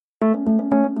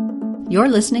You're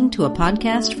listening to a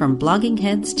podcast from Blogging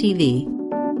Heads TV.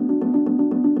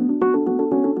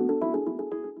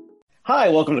 Hi,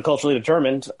 welcome to Culturally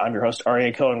Determined. I'm your host,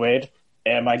 Aryeh Cohen-Wade,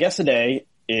 and my guest today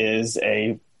is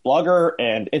a blogger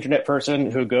and internet person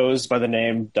who goes by the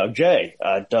name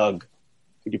DougJ. Doug,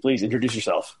 could you please introduce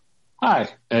yourself? Hi,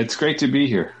 it's great to be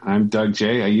here. I'm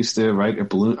DougJ. I used to write a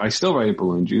balloon. I still write a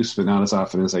balloon juice, but not as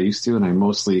often as I used to, and I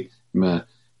mostly am a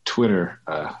Twitter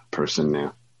person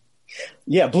now.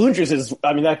 Yeah, balloon juice is.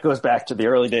 I mean, that goes back to the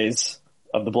early days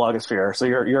of the blogosphere. So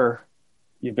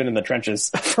you've been in the trenches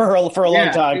for a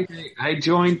long time. I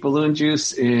joined Balloon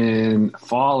Juice in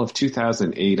fall of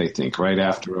 2008, I think, right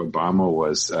after Obama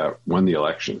won the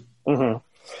election. Mm-hmm.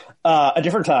 A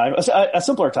different time, a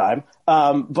simpler time.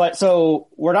 But so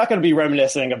we're not going to be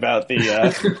reminiscing about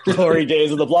the glory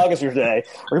days of the blogosphere today.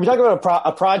 We're going to be talking about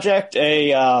a project.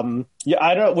 I don't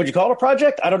know. Would you call it a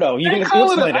project? I don't know.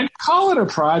 I call it a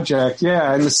project.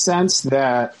 Yeah, in the sense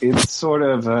that it's sort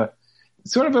of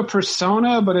a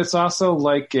persona, but it's also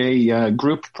like a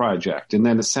group project. And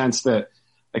then the sense that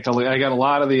I got a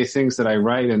lot of the things that I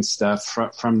write and stuff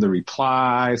from the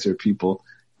replies or people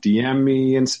DM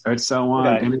me and so on.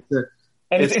 Okay.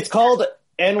 And it's called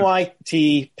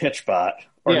NYT Pitchbot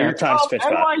or New York Times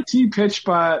Pitchbot. NYT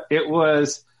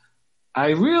Pitchbot. I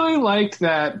really like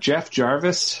that Jeff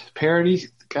Jarvis parody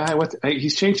guy.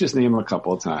 He's changed his name a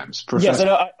couple of times. Yes,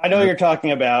 I know you're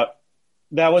talking about.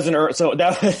 That was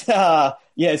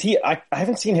is he? I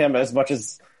haven't seen him as much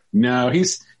as. No,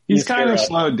 he's kind of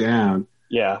slowed down.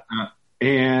 Yeah,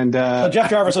 so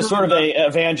Jeff Jarvis was sort of an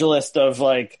evangelist of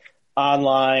like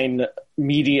online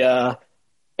media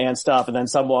and stuff, and then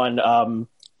someone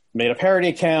made a parody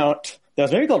account that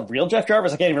was maybe called Real Jeff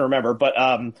Jarvis. I can't even remember, but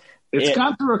it's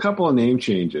gone through a couple of name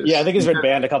changes. Yeah, I think he's been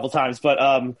banned a couple of times, but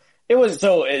it was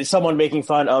someone making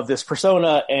fun of this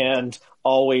persona and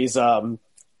always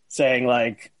saying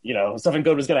like, something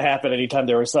good was going to happen anytime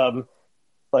there was some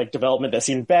like development that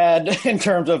seemed bad in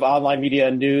terms of online media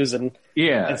and news and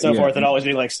so forth, and always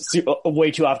being like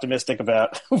way too optimistic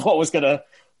about what was going to.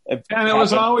 And it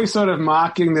was always sort of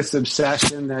mocking this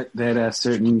obsession that a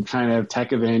certain kind of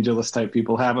tech evangelist type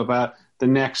people have about the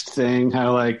next thing.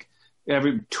 How like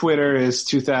every Twitter is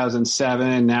 2007,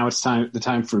 and now it's the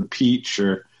time for Peach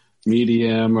or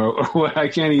Medium or what. I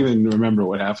can't even remember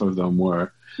what half of them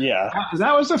were. Yeah,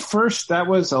 that was the first. That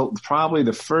was probably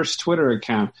the first Twitter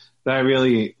account that I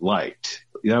really liked.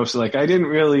 I was like, I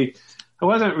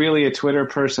wasn't really a Twitter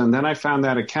person. Then I found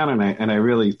that account and I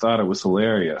really thought it was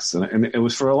hilarious. And it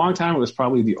was for a long time. It was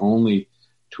probably the only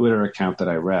Twitter account that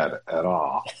I read at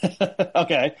all.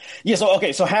 Okay. Yeah.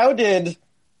 So how did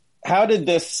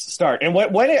this start? And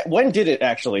when did it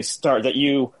actually start that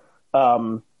you?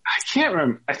 I can't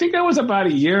remember. I think that was about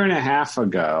a year and a half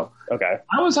ago. Okay.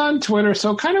 I was on Twitter.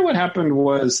 So kind of what happened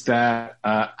was that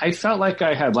I felt like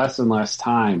I had less and less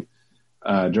time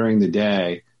during the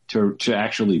day to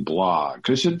actually blog,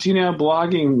 because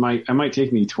blogging might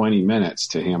take me 20 minutes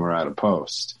to hammer out a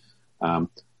post,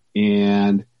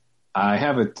 and I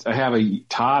have a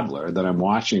toddler that I'm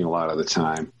watching a lot of the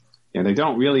time, and I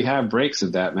don't really have breaks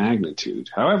of that magnitude.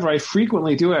 However, I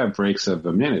frequently do have breaks of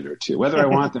a minute or two, whether I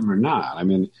want them or not. I'm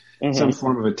in some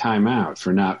form of a timeout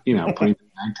for not putting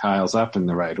the mag tiles up in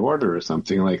the right order or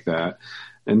something like that,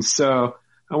 and so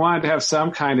I wanted to have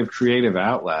some kind of creative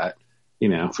outlet,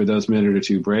 for those minute or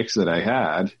two breaks that I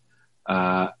had.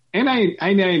 And I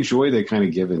enjoy the kind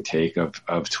of give and take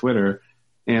of Twitter.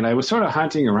 And I was sort of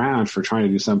hunting around for trying to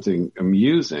do something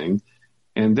amusing.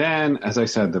 And then, as I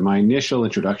said, my initial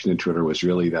introduction to Twitter was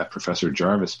really that Professor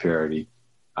Jarvis parody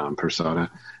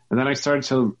persona. And then I started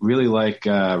to really like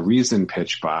Reason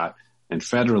Pitchbot and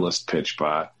Federalist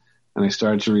Pitchbot. And I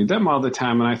started to read them all the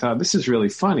time. And I thought, this is really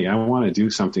funny. I want to do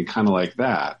something kind of like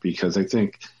that, because I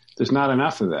think there's not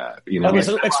enough of that. Okay,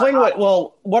 so explain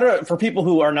what are, for people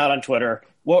who are not on Twitter,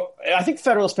 I think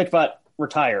Federalist Pitchbot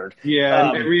retired.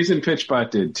 Yeah, and Reason Pitchbot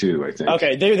did too, I think.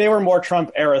 Okay, they were more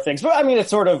Trump era things. But I mean,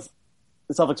 it's sort of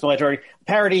self-explanatory.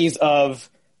 Parodies of,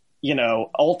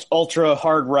 ultra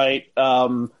hard right,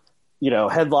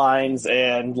 headlines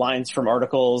and lines from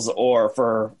articles, or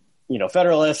for,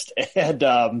 Federalist,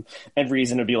 and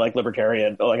Reason would be like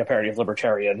libertarian, like a parody of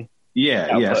libertarian.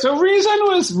 Yeah. So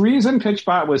Reason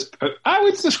Pitchbot was, I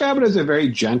would describe it as a very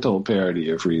gentle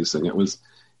parody of Reason. It was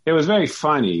very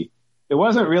funny. It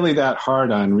wasn't really that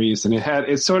hard on Reason.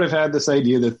 It sort of had this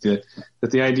idea that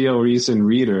the ideal Reason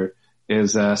reader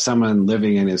is someone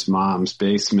living in his mom's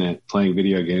basement playing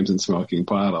video games and smoking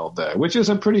pot all day, which is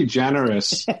a pretty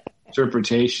generous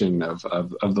interpretation of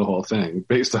the whole thing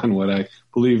based on what I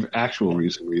believe actual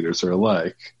Reason readers are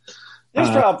like.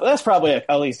 That's probably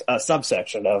at least a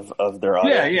subsection of their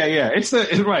audience. Yeah. It's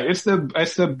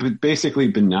the basically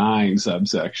benign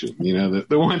subsection.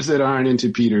 The ones that aren't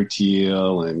into Peter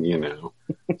Thiel and the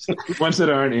ones that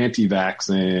aren't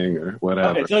anti-vaxxing or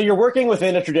whatever. Okay, so you're working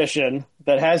within a tradition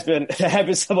that had been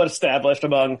somewhat established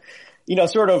among,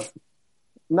 sort of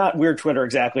not weird Twitter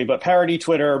exactly, but parody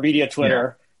Twitter, media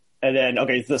Twitter. Yeah. And then,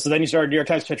 so then you started New York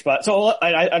Times Pitchbot. So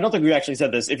I don't think we actually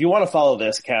said this. If you want to follow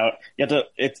this account, you have to,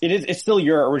 it's still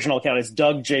your original account. It's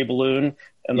DougJ Balloon,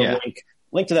 and the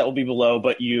link to that will be below,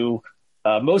 but you,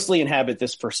 mostly inhabit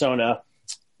this persona,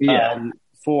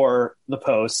 for the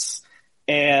posts.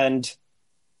 And,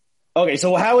 okay,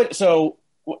 so do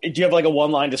you have like a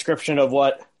one-line description of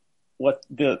what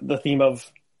the theme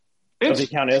of the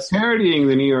account is? It's parodying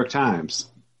the New York Times.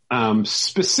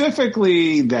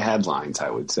 Specifically the headlines, I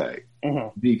would say,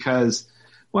 because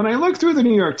when I look through the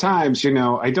New York Times,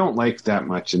 I don't like that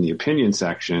much in the opinion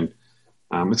section.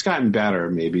 It's gotten better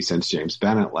maybe since James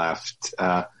Bennett left.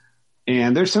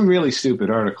 And there's some really stupid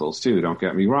articles too, don't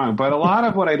get me wrong. But a lot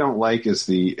of what I don't like is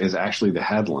actually the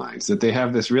headlines, that they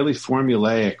have this really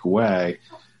formulaic way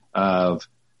of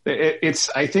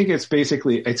I think it's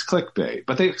clickbait,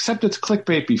 but except it's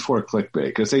clickbait before clickbait,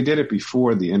 because they did it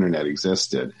before the internet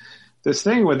existed. This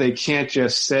thing where they can't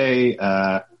just say,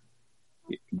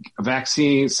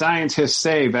 scientists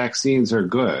say vaccines are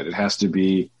good. It has to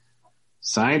be,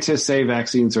 scientists say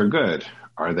vaccines are good.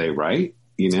 Are they right?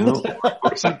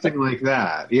 Or something like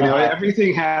that.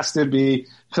 Everything has to be,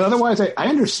 because otherwise I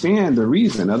understand the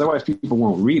reason. Otherwise people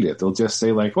won't read it. They'll just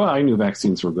say like, well, I knew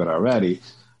vaccines were good already.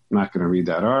 I'm not going to read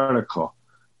that article.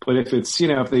 But if it's,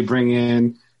 if they bring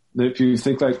in, if you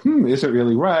think like, is it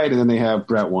really right? And then they have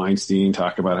Brett Weinstein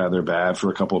talk about how they're bad for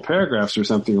a couple of paragraphs or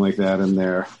something like that in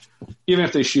there. Even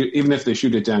if they shoot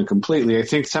it down completely, I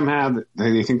think somehow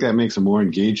they think that makes a more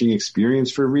engaging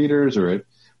experience for readers, or it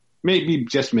maybe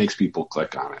just makes people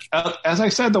click on it. As I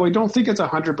said, though, I don't think it's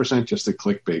 100% just a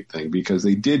clickbait thing, because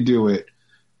they did do it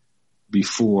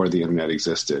before the internet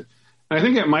existed. And I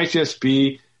think it might just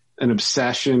be an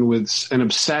obsession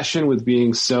with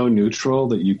being so neutral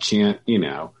that you can't,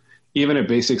 even a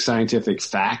basic scientific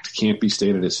fact can't be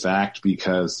stated as fact,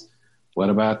 because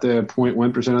what about the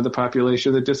 0.1% of the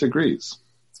population that disagrees?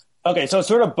 Okay, so it's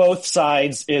sort of both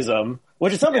sides-ism,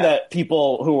 which is something that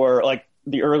people who were like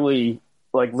the early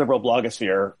liberal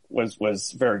blogosphere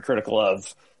was very critical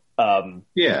of.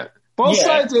 Both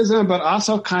sides-ism, but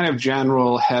also kind of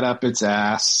general head up its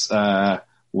ass,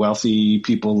 wealthy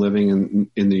people living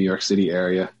in the New York City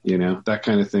area, that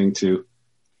kind of thing too.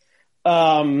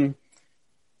 So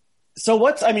you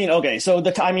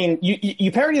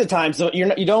parody the Times, so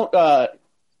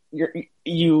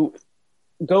you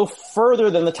go further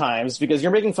than the Times, because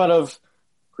you're making fun of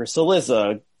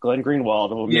Cillizza, Glenn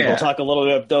Greenwald. We'll talk a little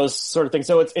bit of those sort of things.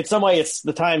 So it's some way,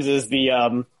 the Times is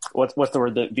the, what's the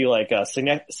word,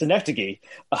 synecdoche,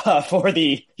 for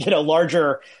the,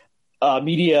 larger,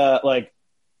 media, like,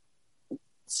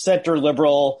 center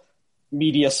liberal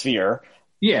media sphere.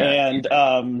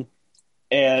 And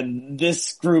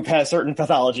this group has certain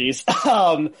pathologies.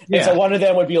 And so one of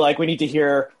them would be like, we need to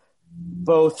hear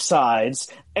both sides.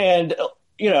 And,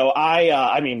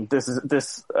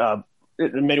 this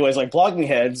in many ways, like Blogging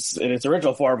Heads in its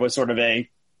original form was sort of a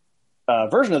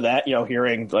version of that,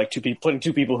 hearing like putting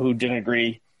two people who didn't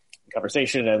agree in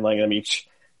conversation and letting them each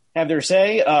have their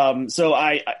say. So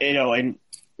and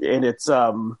it's,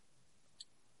 as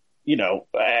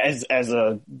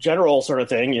a general sort of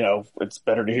thing, it's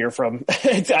better to hear from, I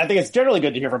think it's generally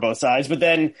good to hear from both sides, but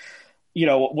then,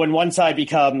 when one side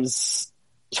becomes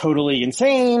totally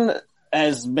insane,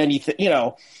 as many,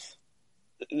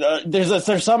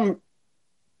 there's some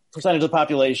percentage of the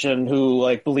population who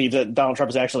like believe that Donald Trump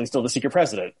is actually still the secret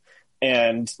president.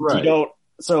 And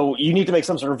so you need to make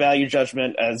some sort of value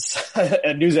judgment as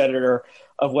a news editor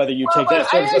of whether you take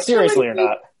that seriously or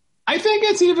not. I think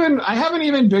I have an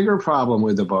even bigger problem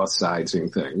with the both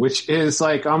sidesing thing, which is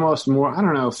like almost more, I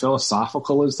don't know,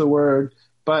 philosophical is the word,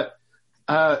 but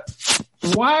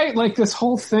why like this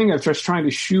whole thing of just trying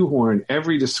to shoehorn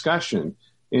every discussion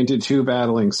into two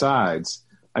battling sides?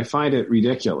 I find it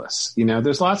ridiculous.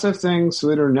 There's lots of things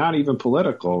that are not even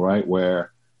political, right?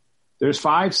 Where there's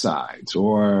five sides,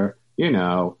 or,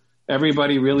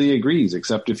 everybody really agrees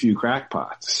except a few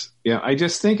crackpots. I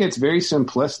just think it's very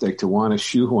simplistic to want to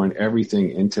shoehorn everything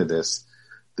into this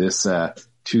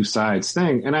two sides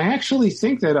thing. And I actually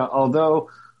think that although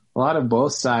a lot of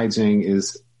both sidesing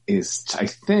is I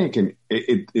think, and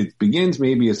it begins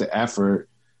maybe as an effort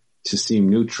to seem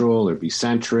neutral or be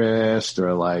centrist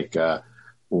or like,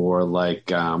 or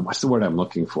like, what's the word I'm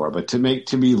looking for? But to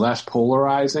be less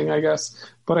polarizing, I guess.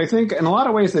 But I think in a lot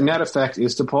of ways, the net effect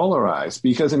is to polarize,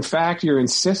 because in fact, you're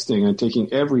insisting on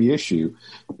taking every issue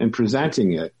and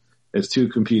presenting it as two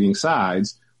competing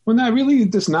sides when that really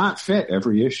does not fit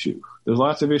every issue. There's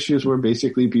lots of issues where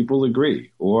basically people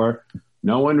agree, or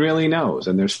no one really knows,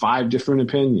 and there's 5 different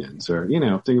opinions, or,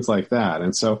 things like that.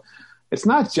 And so it's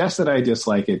not just that I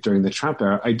dislike it during the Trump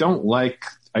era. I don't like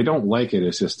it as I don't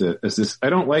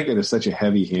like it as such a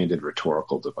heavy-handed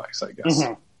rhetorical device, I guess.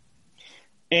 Mm-hmm.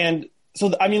 And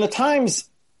so, I mean, the Times,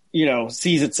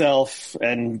 sees itself,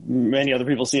 and many other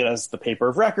people see it as the paper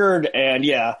of record. And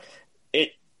yeah,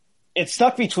 it's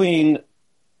stuck between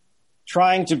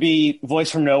trying to be voice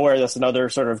from nowhere. That's another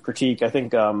sort of critique. I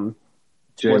think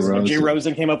Jay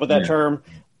Rosen came up with that term.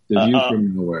 The view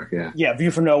from nowhere. Yeah. Yeah.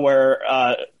 View from nowhere.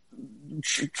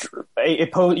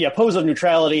 Pose of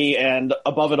neutrality, and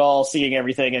above it all, seeing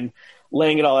everything and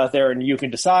laying it all out there, and you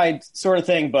can decide, sort of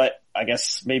thing. But I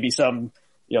guess maybe some,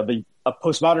 a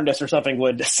postmodernist or something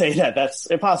would say that that's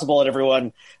impossible,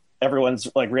 and everyone's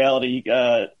like reality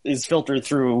is filtered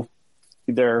through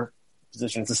their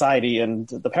position in society and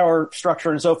the power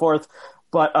structure and so forth.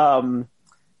 But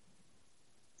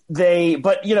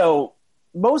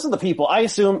most of the people, I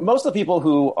assume, most of the people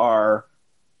who are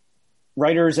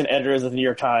writers and editors of the New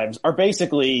York Times are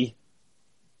basically,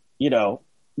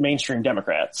 mainstream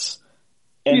Democrats.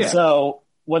 And so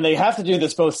when they have to do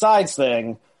this both sides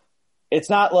thing, it's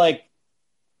not like,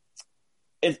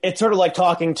 it's sort of like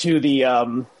talking to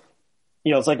the,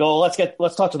 it's like, oh,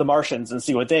 let's talk to the Martians and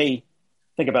see what they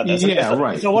think about this. Yeah,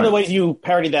 right. So one of the ways you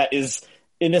parody that is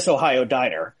in This Ohio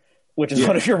Diner, which is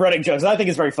one of your running jokes. I think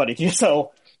it's very funny.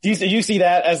 So do you see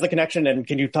that as the connection? And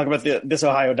can you talk about This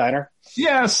Ohio Diner?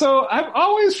 Yeah. So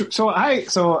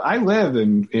I live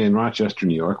in Rochester,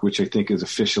 New York, which I think is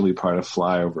officially part of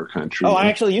flyover country. Oh, I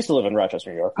actually used to live in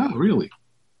Rochester, New York. Oh, really?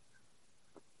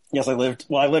 Yes, I lived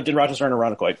in Rochester and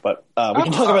Irondequoit, but we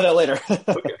can talk about that later.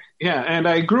 Okay. Yeah. And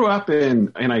I grew up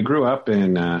in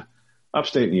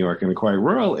upstate New York in a quite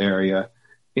rural area.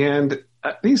 And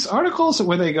these articles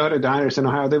where they go to diners in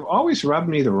Ohio, they've always rubbed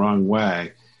me the wrong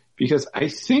way, because I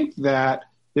think that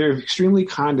they're extremely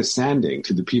condescending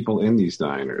to the people in these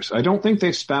diners. I don't think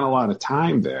they've spent a lot of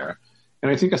time there.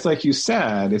 And I think it's like you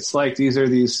said, it's like these are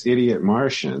these idiot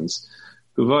Martians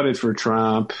who voted for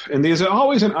Trump. And there's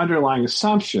always an underlying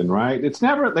assumption, right?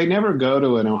 They never go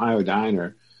to an Ohio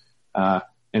diner and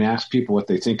ask people what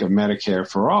they think of Medicare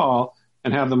for all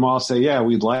and have them all say, yeah,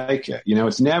 we'd like it.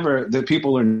 It's never, the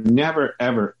people are never,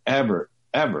 ever, ever,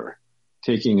 ever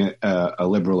taking a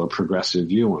liberal or progressive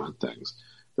view on things.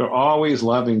 They're always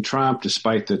loving Trump,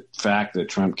 despite the fact that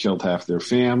Trump killed half their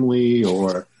family,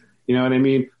 or, you know what I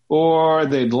mean? Or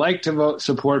they'd like to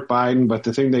support Biden, but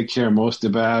the thing they care most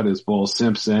about is Bull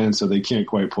Simpson, so they can't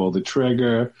quite pull the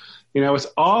trigger. It's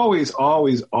always,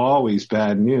 always, always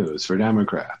bad news for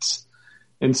Democrats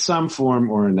in some form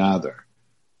or another.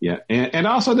 Yeah. And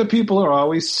also the people are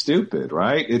always stupid,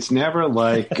 right? It's never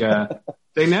like,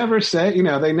 they never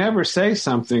say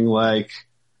something like,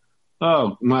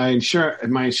 oh, my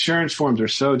insurance forms are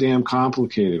so damn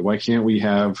complicated. Why can't we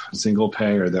have a single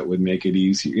payer that would make it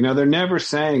easier? They're never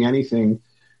saying anything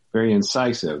very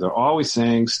incisive. They're always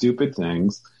saying stupid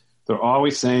things. They're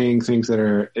always saying things that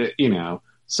are,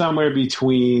 somewhere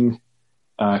between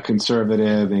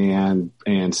conservative and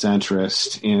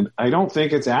centrist. And I don't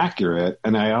think it's accurate.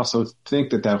 And I also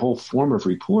think that whole form of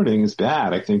reporting is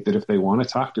bad. I think that if they want to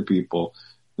talk to people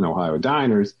in Ohio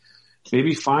diners,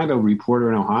 maybe find a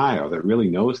reporter in Ohio that really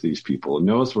knows these people and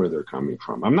knows where they're coming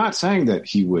from. I'm not saying that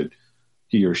he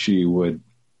or she would,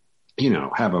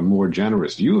 have a more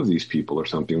generous view of these people or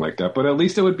something like that, but at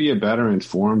least it would be a better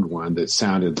informed one that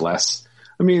sounded less,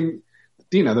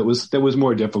 that was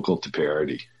more difficult to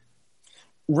parody.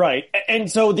 Right.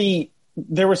 And so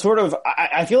there was sort of,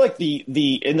 I feel like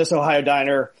the in This Ohio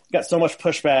Diner got so much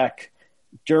pushback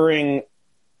during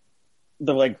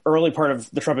the early part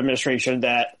of the Trump administration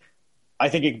that I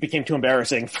think it became too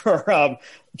embarrassing for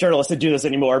journalists to do this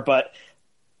anymore.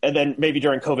 And then maybe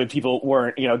during COVID, people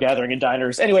weren't, gathering in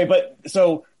diners anyway. But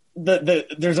so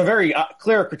there's a very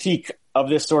clear critique of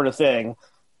this sort of thing,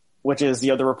 which is,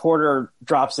 the reporter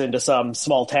drops into some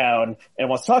small town and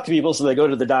wants to talk to people. So they go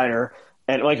to the diner,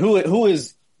 and who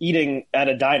is eating at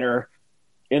a diner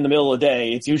in the middle of the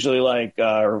day? It's usually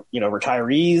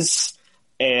retirees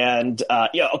and,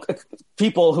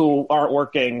 people who aren't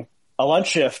working a lunch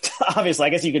shift. Obviously, I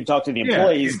guess you could talk to the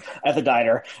employees at the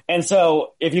diner. And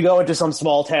so if you go into some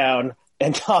small town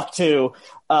and talk to,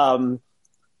 and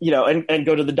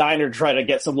go to the diner to try to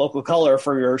get some local color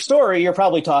for your story, you're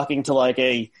probably talking to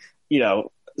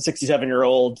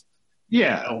 67-year-old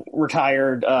Yeah.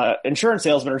 retired insurance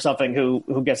salesman or something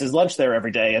who gets his lunch there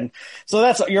every day. And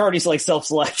so you're already like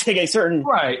self-selecting a certain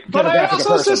right. But I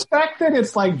also person. suspect that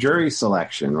it's like jury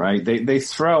selection, right? They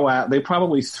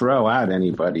probably throw out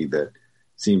anybody that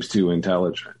seems too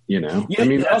intelligent, Yeah, I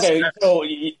mean,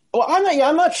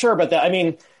 I'm not sure about that. I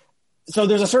mean, so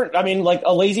there's like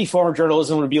a lazy form of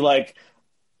journalism would be like,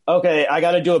 okay, I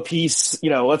got to do a piece,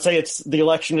 let's say the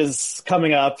election is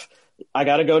coming up. I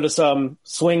got to go to some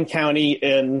swing county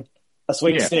in a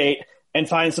swing state and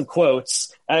find some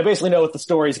quotes. And I basically know what the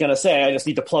story is going to say. I just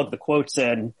need to plug the quotes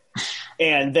in.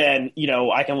 And then,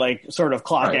 I can like sort of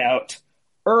clock out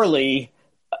early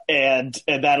and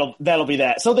that'll be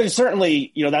that. So there's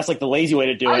certainly, that's like the lazy way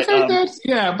to do it. I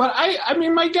think but I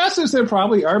mean, my guess is there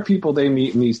probably are people they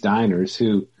meet in these diners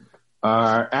who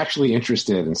are actually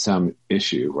interested in some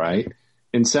issue, right?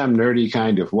 In some nerdy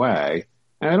kind of way.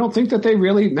 And I don't think that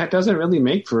that doesn't really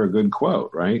make for a good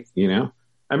quote, right?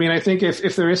 I mean, I think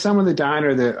if there is someone in the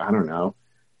diner that, I don't know,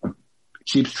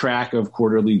 keeps track of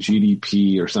quarterly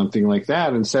GDP or something like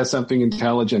that and says something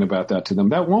intelligent about that to them,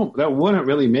 that wouldn't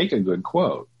really make a good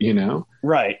quote,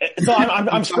 Right. So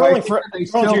I'm scrolling through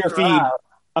your feed.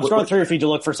 I'm scrolling through your feed to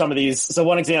look for some of these. So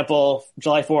one example,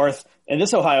 July 4th, in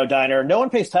this Ohio diner, no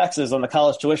one pays taxes on the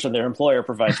college tuition their employer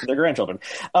provides for their grandchildren.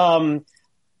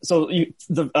 So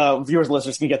the viewers and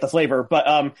listeners can get the flavor. But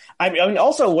I mean,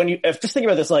 also just think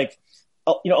about this, like,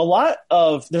 a lot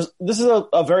of this is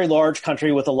a very large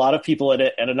country with a lot of people in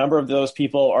it, and a number of those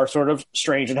people are sort of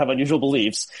strange and have unusual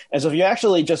beliefs. And so if you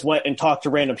actually just went and talked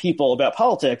to random people about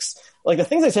politics, like the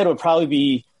things they said would probably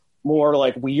be more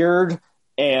like weird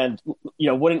and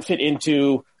wouldn't fit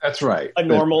into a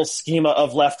normal schema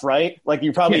of left right. Like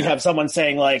you probably have someone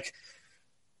saying like,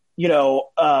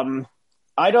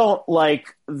 I don't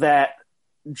like that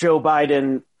Joe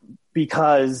Biden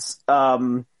because,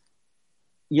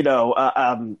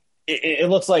 it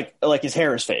looks like his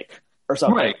hair is fake or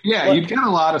something. Right. Yeah. Like, you'd get a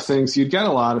lot of things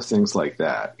like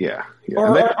that. Yeah.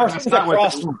 Or things that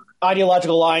crossed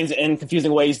ideological lines in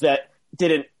confusing ways that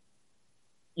didn't,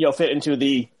 fit into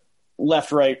the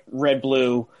left, right, red,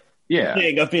 blue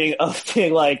thing of being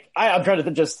like, I'm trying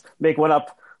to just make one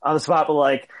up on the spot, but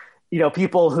like,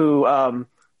 people who,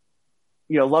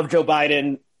 love Joe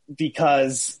Biden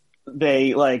because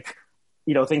they like,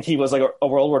 think he was like a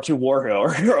World War II war hero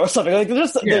or something. Like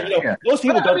most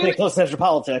people don't pay close attention to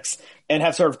politics and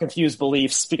have sort of confused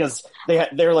beliefs because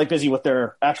they're like busy with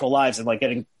their actual lives and like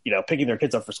getting, picking their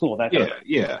kids up for school. And that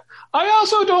yeah. I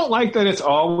also don't like that it's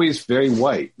always very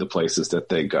white, the places that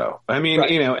they go. I mean,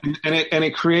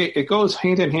 it goes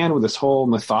hand in hand with this whole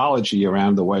mythology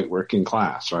around the white working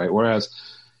class, right? Whereas,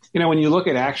 when you look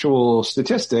at actual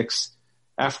statistics,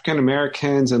 African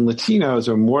Americans and Latinos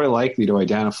are more likely to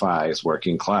identify as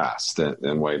working class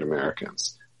than white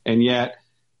Americans. And yet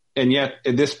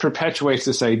this perpetuates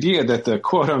this idea that the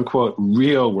quote unquote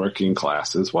real working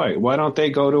class is white. Why don't they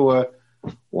go to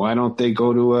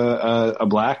a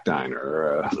black diner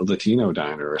or a Latino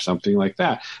diner or something like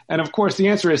that? And of course the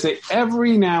answer is that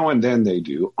every now and then they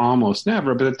do, almost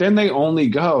never, but then they only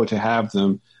go to have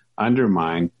them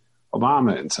undermine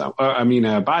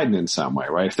Biden in some way,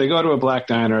 right? If they go to a black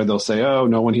diner, they'll say, oh,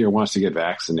 no one here wants to get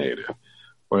vaccinated.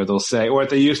 Or they'll say, or what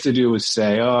they used to do was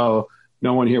say, oh,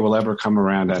 no one here will ever come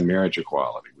around on marriage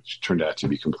equality, which turned out to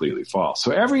be completely false.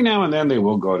 So every now and then they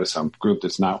will go to some group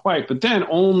that's not white, but then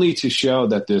only to show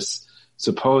that this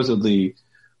supposedly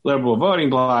liberal voting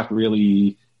bloc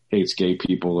really hates gay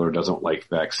people or doesn't like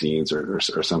vaccines or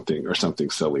something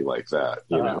silly like that,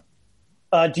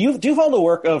 Do you follow the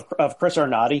work of Chris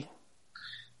Arnott?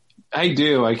 I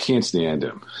do. I can't stand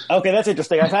him. Okay, that's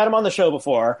interesting. I've had him on the show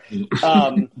before,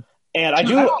 and I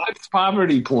do. It's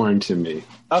poverty porn to me.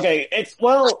 Okay, that's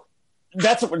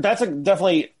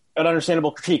definitely an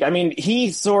understandable critique. I mean,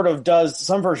 he sort of does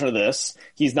some version of this.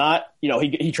 He's not,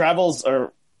 he travels, or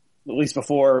at least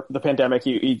before the pandemic,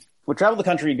 he would travel the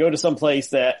country, go to some place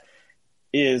that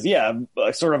is,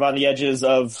 sort of on the edges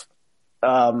of,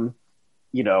 a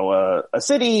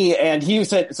city. And he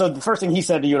said, so the first thing he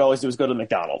said he would always do is go to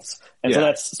McDonald's. And so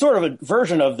that's sort of a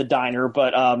version of the diner,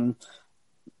 but,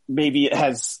 maybe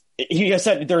he has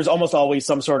said there's almost always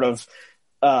some sort of,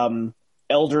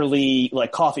 elderly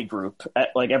like coffee group at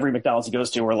like every McDonald's he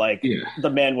goes to where like the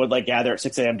men would like gather at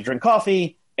 6 a.m. to drink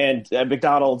coffee, and at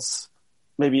McDonald's,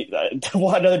 maybe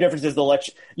one other difference is they'll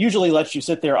usually let you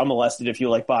sit there unmolested if you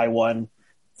like buy one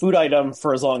food item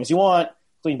for as long as you want,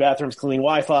 clean bathrooms, clean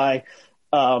Wi-Fi.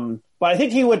 But I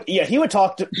think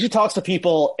he talks to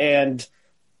people, and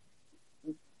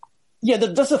Yeah,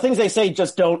 just the things they say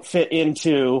just don't fit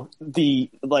into the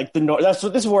this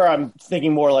is where I'm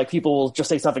thinking more like people will just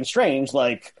say something strange,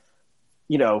 like,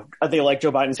 you know, they like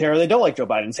Joe Biden's hair or they don't like Joe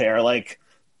Biden's hair. Like,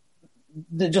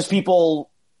 just people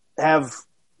have,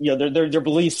 you know, their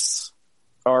beliefs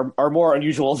are more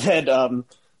unusual than.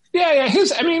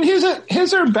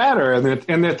 His are better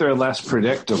in that they're less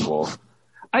predictable.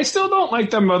 I still don't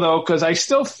like them, though, because I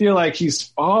still feel like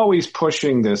he's always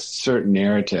pushing this certain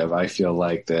narrative. I feel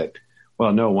like that,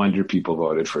 well, no wonder people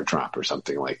voted for Trump or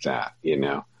something like that, you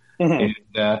know? Mm-hmm.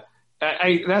 And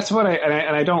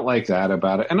I don't like that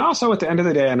about it. And also at the end of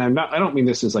the day, and I don't mean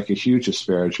this as like a huge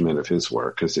disparagement of his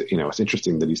work, because, you know, it's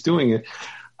interesting that he's doing it.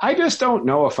 I just don't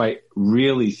know if I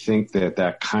really think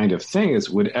that kind of thing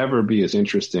would ever be as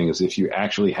interesting as if you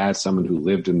actually had someone who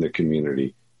lived in the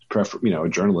community, a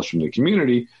journalist from the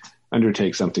community,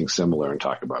 undertake something similar and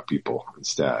talk about people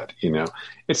instead. You know,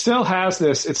 it still has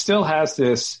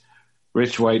this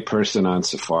rich white person on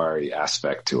safari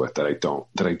aspect to it that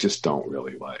I just don't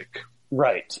really like.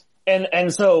 Right.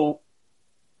 And so,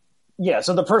 yeah,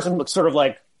 so the person looks sort of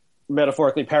like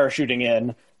metaphorically parachuting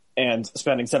in and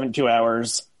spending 72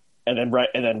 hours and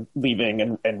then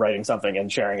leaving and writing something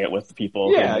and sharing it with the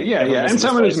people. Yeah. And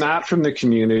someone who's not from the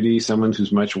community, someone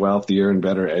who's much wealthier and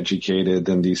better educated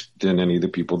than any of the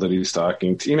people that he's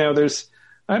talking to. You know,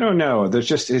 I don't know. It's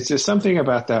just something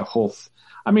about that whole.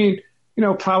 I mean, you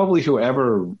know, probably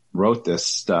whoever wrote this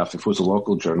stuff, if it was a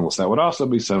local journalist, that would also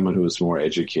be someone who was more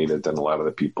educated than a lot of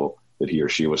the people that he or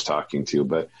she was talking to.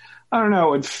 But I don't know.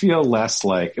 It would feel less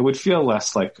like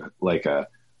a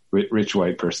rich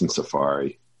white person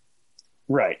safari.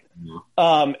 Right.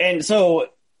 Yeah. And so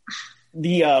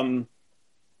the,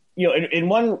 in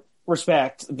one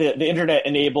respect, the internet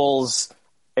enables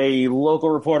a local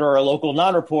reporter or a local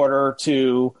non-reporter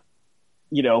to,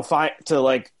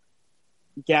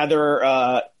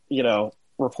 gather,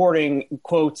 reporting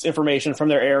quotes, information from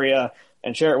their area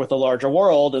and share it with the larger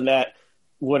world. And that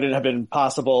wouldn't have been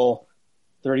possible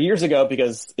 30 years ago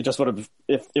because it just would have,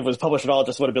 if it was published at all, it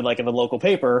just would have been like in the local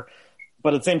paper.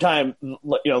 But at the same time,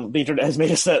 the internet has made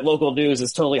it so that local news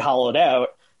is totally hollowed out.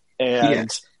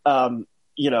 And,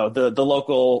 the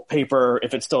local paper,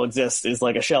 if it still exists, is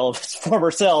like a shell of its former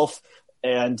self.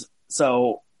 And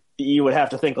so you would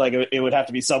have to think like it would have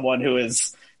to be someone who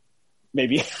is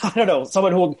maybe, I don't know,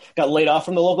 someone who got laid off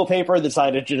from the local paper,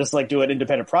 decided to just like do an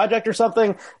independent project or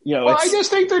something. I just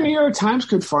think the New York Times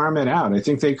could farm it out. I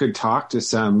think they could talk to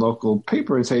some local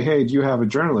paper and say, hey, do you have a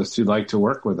journalist who'd like to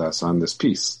work with us on this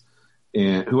piece?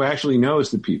 And who actually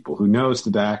knows the people, who knows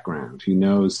the background, who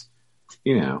knows,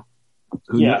 who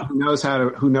knows how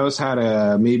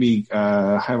to maybe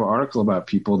have an article about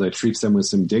people that treats them with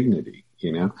some dignity.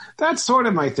 That's sort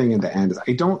of my thing in the end.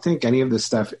 I don't think any of this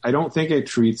stuff. I don't think it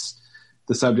treats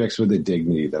the subjects with the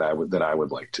dignity that I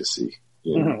would like to see.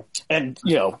 Mm-hmm. And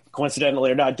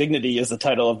coincidentally or not, Dignity is the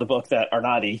title of the book that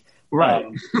Arnade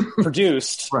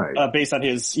produced based on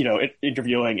his,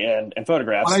 interviewing and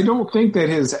photographs. But I don't think that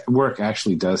his work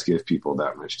actually does give people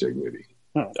that much dignity.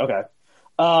 Okay.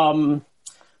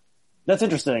 That's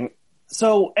interesting.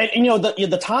 So,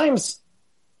 the Times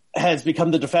has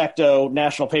become the de facto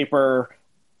national paper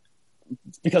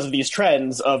because of these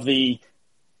trends of the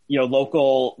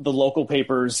local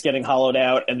papers getting hollowed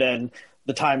out, and then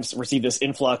the Times received this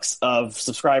influx of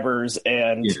subscribers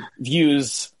and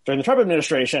views during the Trump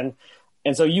administration.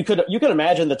 And so you could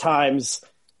imagine the Times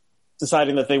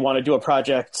deciding that they want to do a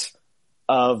project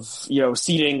of,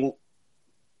 seating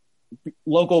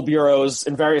local bureaus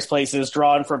in various places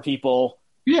drawn from people.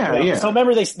 Yeah. So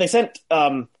remember they sent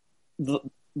the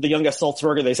youngest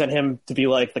Sulzberger, they sent him to be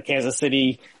like the Kansas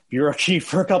City bureau chief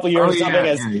for a couple of years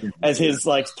as his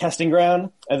like testing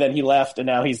ground, and then he left and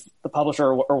now he's the publisher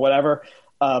or whatever.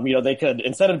 They could,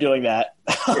 instead of doing that,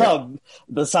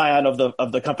 the scion of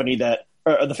the company that,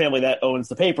 or the family that owns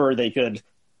the paper, they could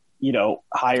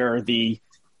hire the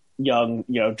young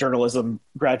journalism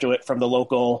graduate from the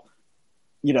local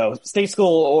state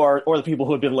school or the people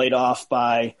who had been laid off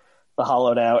by the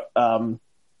hollowed out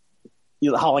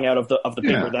hauling out of the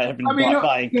paper that had been bought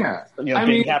by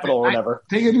Bain Capital or whatever.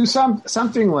 They could do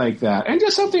something like that, and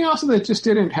just something also that just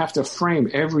didn't have to frame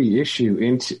every issue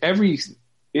into every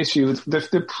issue.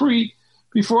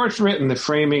 Before it's written, the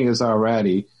framing is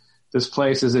already, this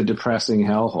place is a depressing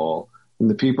hellhole, and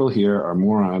the people here are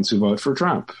morons who vote for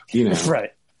Trump.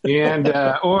 Right. And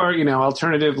or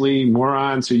alternatively,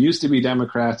 morons who used to be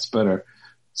Democrats but are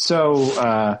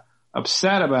so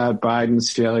upset about Biden's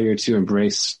failure to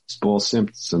embrace Bull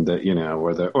Simpson that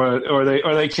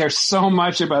or they care so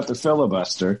much about the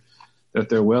filibuster that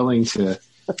they're willing to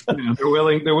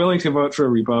They're willing to vote for a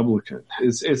Republican.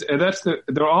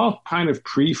 They're all kind of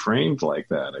pre-framed like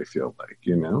that. I feel like,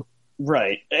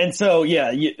 right. And so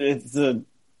it's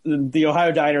the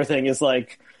Ohio diner thing is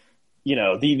like,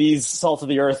 these salt of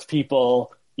the earth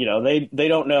people, they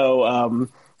don't know.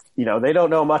 They don't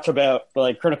know much about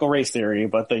like critical race theory,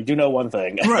 but they do know one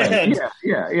thing. Right.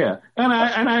 Yeah. And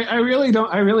I really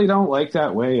don't like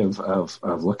that way of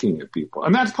looking at people.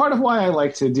 And that's part of why I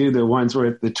like to do the ones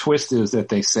where the twist is that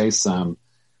they say some,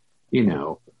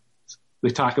 they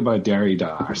talk about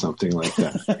Derrida or something like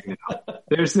that.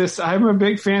 There's this, I'm a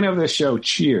big fan of the show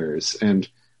Cheers. And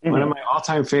one of my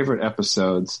all-time favorite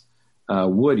episodes,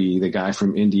 Woody, the guy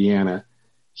from Indiana,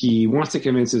 he wants to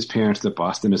convince his parents that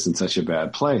Boston isn't such a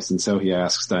bad place. And so he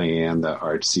asks Diane, the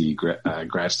artsy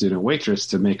grad student waitress,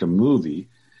 to make a movie.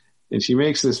 And she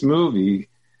makes this movie,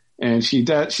 and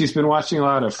she's been watching a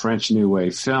lot of French New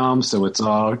Wave films. So it's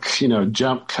all,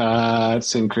 jump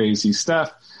cuts and crazy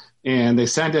stuff. And they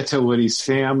send it to Woody's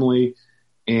family.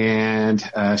 And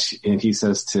he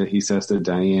says to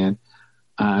Diane,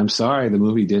 I'm sorry, the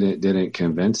movie didn't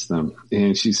convince them.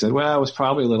 And she said, well, it was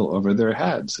probably a little over their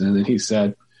heads. And then he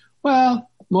said, well,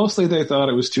 mostly they thought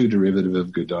it was too derivative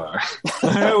of Godard.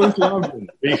 I always loved it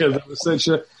because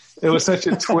it was such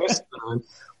a twist on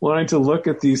wanting to look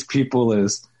at these people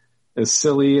as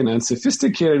silly and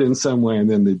unsophisticated in some way, and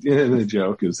then the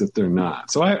joke is that they're not.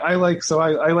 So I like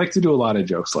to do a lot of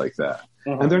jokes like that.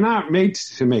 And they're not made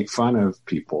to make fun of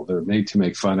people. They're made to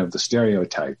make fun of the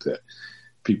stereotype that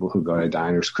people who go to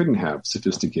diners couldn't have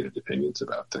sophisticated opinions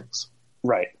about things.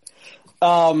 Right.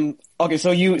 Okay.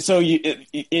 So you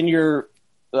in your,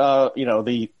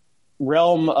 the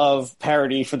realm of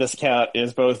parody for this account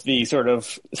is both the sort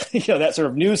of, that sort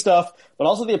of news stuff, but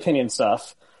also the opinion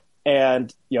stuff.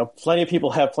 And, plenty of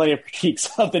people have plenty of critiques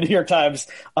of the New York Times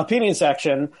opinion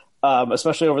section,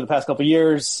 especially over the past couple of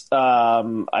years.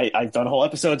 I've done whole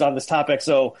episodes on this topic.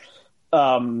 So,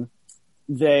 once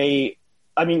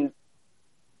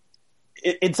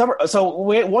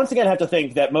again, I have to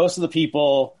think that most of the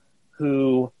people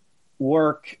who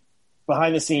work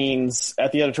behind the sens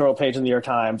at the editorial page in the New York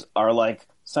Times are like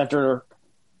center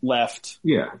left,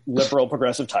 liberal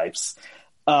progressive types.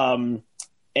 But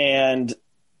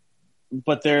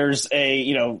there's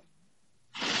in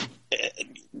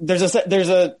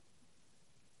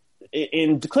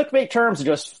clickbait terms,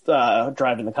 just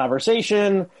driving the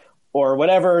conversation or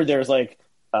whatever. There's like,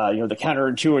 the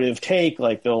counterintuitive take,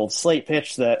 like the old Slate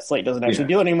pitch that Slate doesn't actually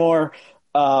do anymore.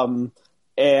 And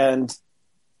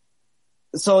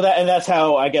that's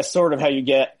how, I guess, sort of how you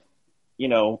get,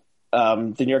 the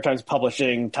New York Times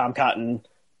publishing Tom Cotton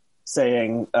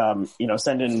saying,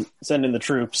 send in the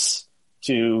troops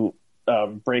to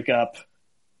break up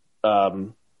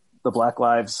the Black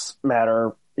Lives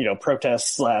Matter,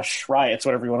 protests / riots,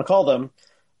 whatever you want to call them.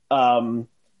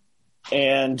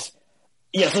 There's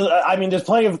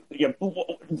plenty of.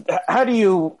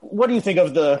 What do you think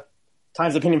of the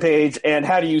Times opinion page, and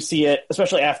how do you see it,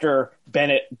 especially after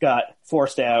Bennett got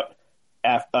forced out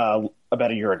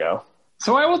about a year ago?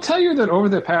 So I will tell you that over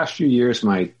the past few years,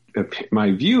 my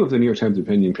view of the New York Times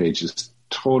opinion page has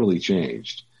totally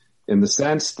changed, in the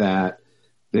sense that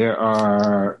there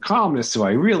are columnists who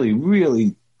I really,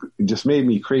 really just made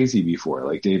me crazy before,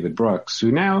 like David Brooks,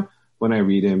 who now, when I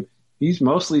read him, he's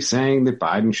mostly saying that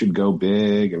Biden should go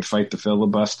big and fight the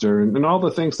filibuster and all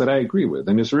the things that I agree with.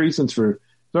 And his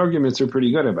arguments are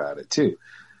pretty good about it, too.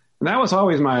 And that was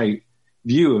always my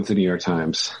view of the New York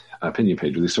Times opinion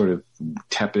page, with these sort of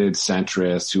tepid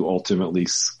centrists who ultimately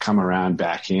come around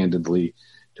backhandedly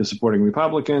to supporting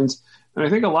Republicans. And I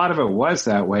think a lot of it was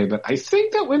that way. But I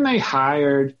think that when they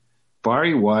hired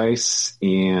Bari Weiss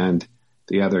and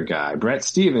the other guy, Brett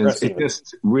Stevens, it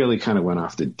just really kind of went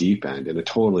off the deep end in a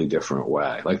totally different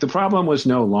way. Like, the problem was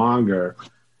no longer,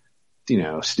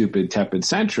 stupid, tepid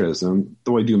centrism,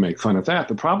 though I do make fun of that.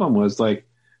 The problem was like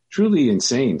truly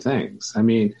insane things. I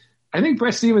mean, I think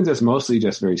Brett Stevens is mostly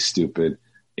just very stupid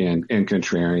and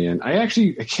contrarian. I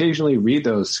actually occasionally read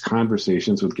those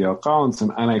conversations with Gail Collins,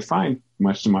 and I find,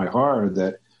 much to my horror,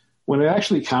 that when it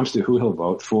actually comes to who he'll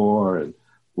vote for and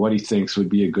what he thinks would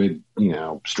be a good,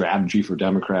 strategy for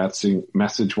Democrats,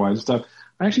 message-wise and stuff,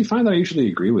 I actually find that I usually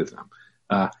agree with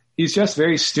him. He's just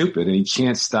very stupid, and he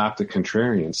can't stop the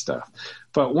contrarian stuff.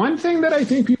 But one thing that I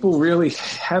think people really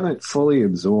haven't fully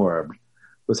absorbed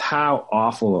was how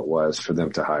awful it was for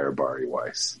them to hire Bari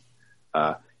Weiss.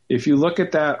 If you look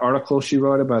at that article she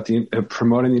wrote about the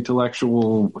promoting the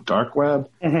intellectual dark web,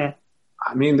 I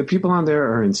mean, the people on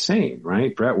there are insane,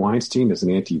 right? Brett Weinstein is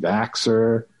an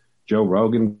anti-vaxxer. Joe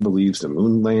Rogan believes the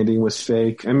moon landing was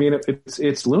fake. I mean,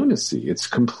 it's lunacy. It's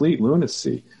complete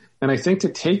lunacy. And I think to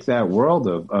take that world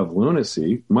of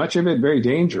lunacy, much of it very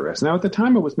dangerous. Now, at the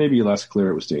time, it was maybe less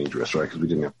clear it was dangerous, right? Because we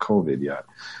didn't have COVID yet.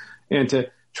 And to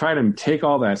try to take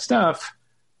all that stuff,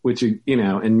 which,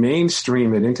 and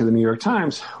mainstream it into the New York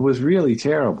Times was really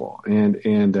terrible.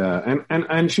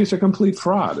 And she's a complete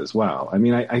fraud as well. I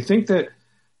mean, I think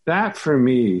that for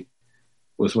me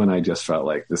was when I just felt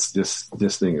like this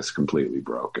thing is completely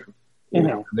broken. You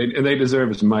know, they deserve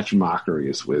as much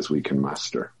mockery as we can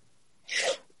muster.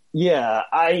 Yeah,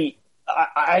 I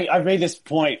made this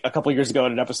point a couple of years ago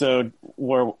in an episode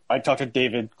where I talked to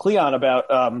David Cleon about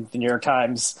the New York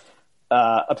Times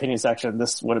opinion section.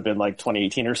 This would have been like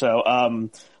 2018 or so.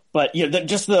 But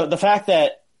just the fact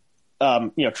that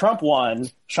Trump won,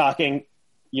 shocking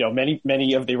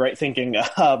many of the right thinking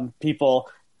people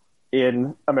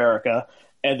in America,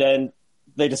 and then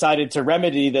they decided to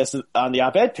remedy this on the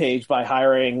op-ed page by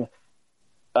hiring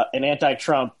an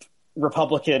anti-Trump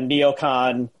Republican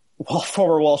neocon,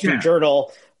 former Wall Street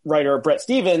Journal writer Bret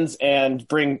Stephens, and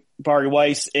bring Bari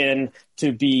Weiss in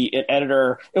to be an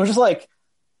editor. It was just like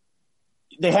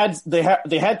they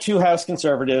had two House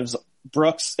conservatives,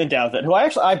 Brooks and Douthat, who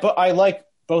I like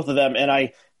both of them,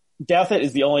 and Douthat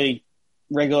is the only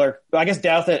regular. I guess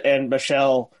Douthat and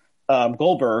Michelle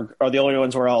Goldberg are the only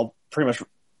ones where I'll pretty much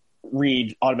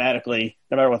read automatically,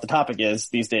 no matter what the topic is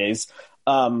these days.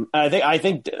 I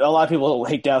think a lot of people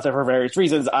hate Douthat for various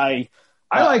reasons. I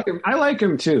like him. I like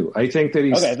him too. I think that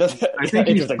he's. Okay, I think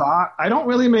he's thought. I don't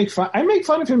really make fun. I make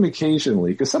fun of him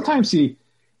occasionally because sometimes he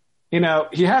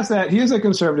has that. He is a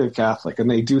conservative Catholic,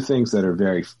 and they do things that are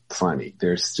very funny.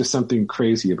 There's just something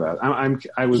crazy about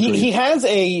it. He has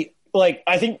a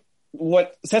I think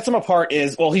what sets him apart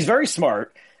is he's very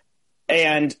smart,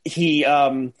 and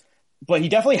but he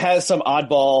definitely has some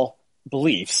oddball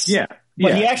beliefs. Yeah.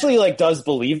 But he actually does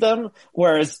believe them,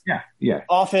 whereas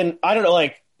often I don't know,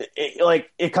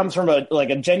 it comes from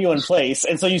a genuine place,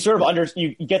 and so you sort of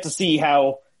you get to see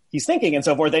how he's thinking and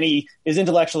so forth, and he is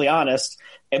intellectually honest.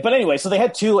 But anyway, so they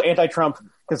had two anti-Trump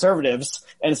conservatives,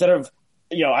 and instead of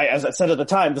as I said at the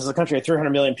time, this is a country of 300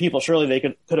 million people. Surely they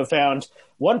could have found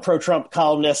one pro-Trump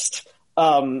columnist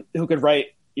who could write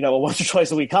a once or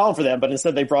twice a week column for them, but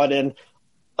instead they brought in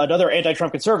another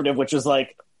anti-Trump conservative, which is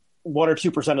 1 or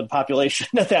 2% of the population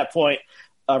at that point,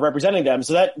 representing them.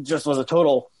 So that just was a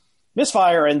total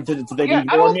misfire. And they need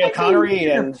more Mia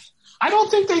Connery. I don't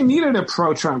think they needed a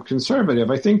pro-Trump conservative.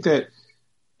 I think that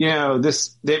I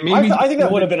think that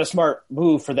would have been a smart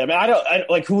move for them. And I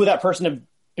don't who would that person have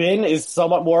been is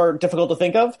somewhat more difficult to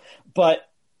think of. But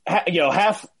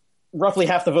roughly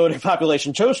half the voting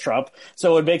population chose Trump,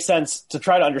 so it would make sense to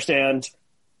try to understand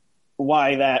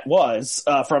why that was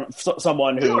from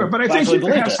someone who. Sure, but I think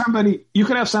you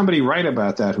could have somebody write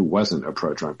about that who wasn't a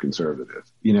pro-Trump conservative.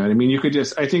 You know what I mean?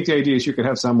 I think the idea is you could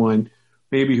have someone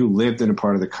maybe who lived in a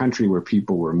part of the country where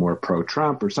people were more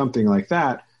pro-Trump or something like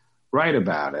that, write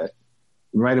about it,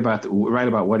 write about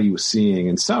what he was seeing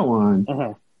and so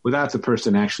on, without the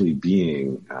person actually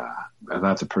being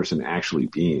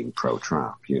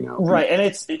pro-Trump. Right, and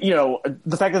it's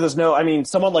the fact that there's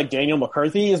someone like Daniel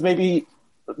McCarthy is maybe.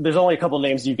 There's only a couple of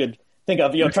names you could think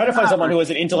of. Try to find someone who is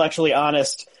an intellectually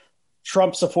honest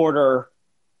Trump supporter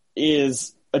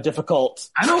is a difficult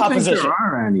proposition. Think there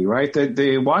are any, right?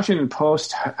 The Washington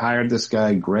Post hired this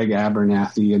guy, Greg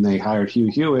Abernathy, and they hired Hugh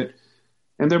Hewitt,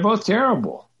 and they're both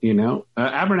terrible.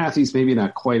 Abernathy's maybe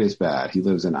not quite as bad. He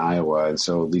lives in Iowa, and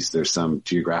so at least there's some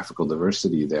geographical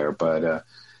diversity there. But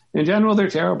in general, they're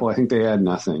terrible. I think they add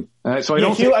nothing.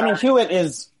 Hewitt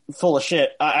is full of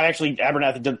shit.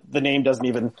 Abernathy, the name doesn't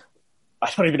even.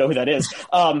 I don't even know who that is.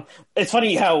 It's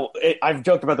funny how I've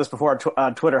joked about this before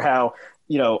on Twitter. How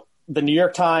the New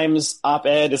York Times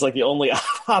op-ed is the only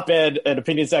op-ed and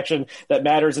opinion section that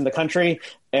matters in the country.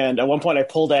 And at one point, I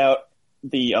pulled out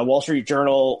the Wall Street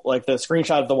Journal, the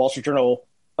screenshot of the Wall Street Journal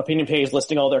opinion page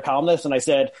listing all their columnists, and I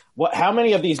said, how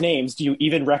many of these names do you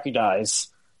even recognize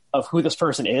of who this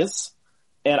person is?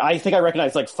 And I think I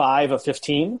recognized 5 of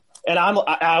 15. And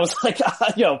I was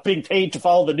being paid to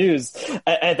follow the news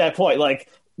at that point.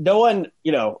 No one,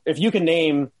 if you can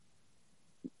name,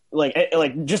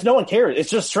 just no one cares.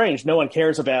 It's just strange. No one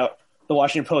cares about the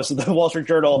Washington Post and the Wall Street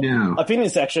Journal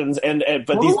opinion sections. But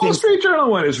the Wall Street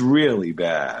Journal one is really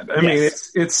bad. I mean,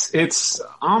 it's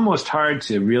almost hard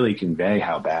to really convey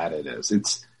how bad it is.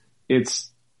 It's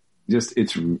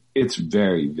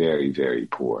very, very, very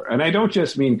poor. And I don't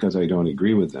just mean because I don't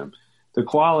agree with them. The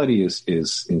quality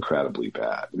is incredibly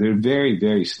bad. They're very,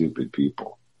 very stupid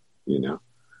people,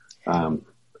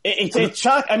 It's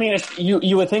shock. I mean,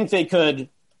 you would think they could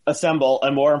assemble a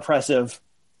more impressive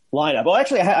lineup. Well,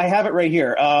 actually, I have it right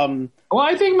here. Well,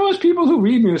 I think most people who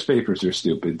read newspapers are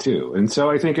stupid too, and so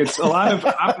I think it's a lot of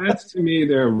op-eds to me.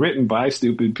 They're written by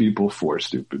stupid people for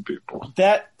stupid people.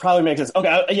 That probably makes sense.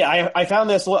 Okay, yeah, I found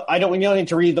this. We don't need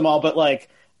to read them all, but like,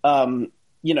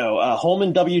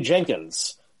 Holman W.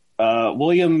 Jenkins,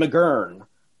 William McGurn,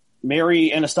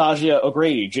 Mary Anastasia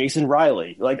O'Grady, Jason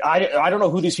Riley. Like, I don't know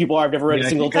who these people are. I've never read a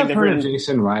single thing they've written. I've heard of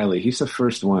Jason Riley. He's the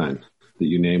first one that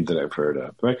you named that I've heard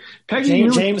of, right?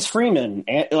 James Freeman,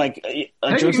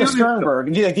 Joseph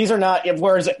Sternberg. These are not.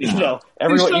 Whereas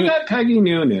everyone got Peggy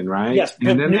Noonan, right? Yes.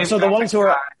 So the ones who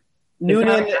are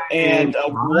Noonan and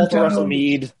Walter Russell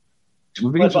Mead.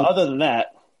 But other than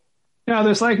that,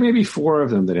 there's like maybe 4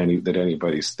 of them that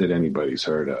anybody's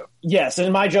heard of. Yes, and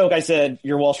in my joke, I said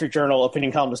your Wall Street Journal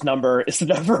opinion columnist number is the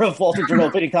number of Wall Street Journal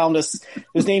opinion columnists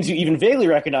whose names you even vaguely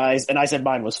recognize, and I said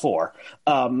mine was 4.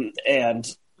 And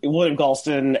William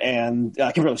Galston and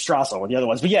Kimberly Strassel were the other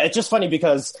ones. But yeah, it's just funny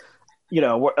because,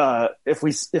 if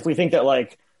we think that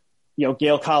like,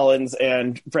 Gail Collins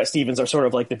and Brett Stevens are sort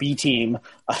of like the B team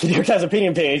of the New York Times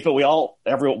opinion page, but we all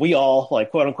like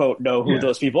quote unquote know who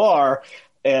those people are.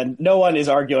 And no one is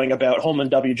arguing about Holman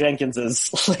W.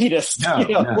 Jenkins's latest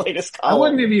column. I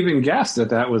wouldn't have even guessed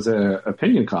that was an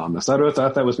opinion columnist. I would have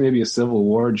thought that was maybe a Civil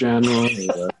War general.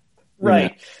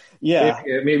 Right. Yeah,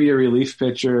 maybe a relief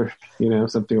pitcher,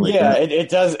 something like that. Yeah, it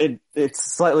does. It's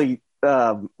slightly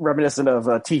reminiscent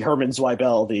of T. Herman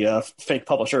Zweibel, the fake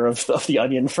publisher of The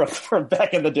Onion from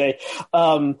back in the day.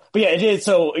 But yeah, it is.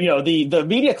 So the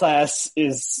media class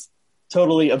is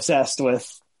totally obsessed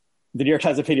with the New York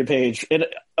Times opinion page in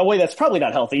a way that's probably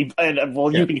not healthy. And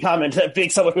you can comment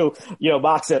being someone who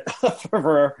mocks it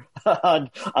for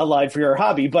online for your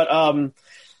hobby. But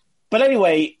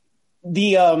anyway,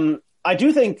 I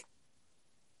do think.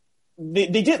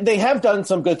 They have done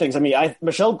some good things. I mean,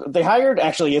 it's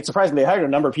surprising they hired a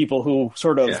number of people who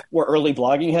sort of were early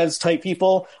blogging heads type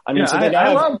people. I mean,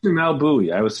 I love Jamel Bowie.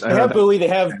 They have Bowie, they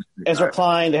have Ezra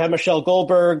Klein, they have Michelle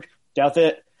Goldberg, doubt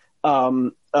that.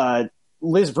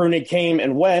 Liz Brunig came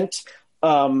and went.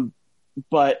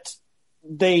 But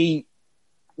they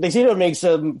seem to make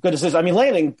some good decisions. I mean,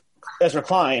 landing Ezra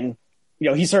Klein,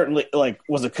 he certainly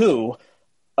was a coup.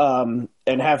 And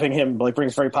having him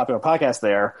brings a very popular podcast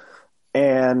there.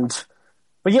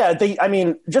 But yeah,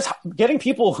 just getting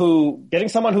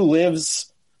someone who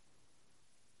lives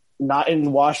not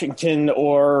in Washington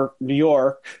or New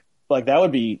York, that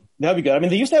would be good. I mean,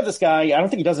 they used to have this guy, I don't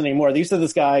think he does it anymore. They used to have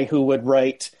this guy who would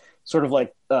write sort of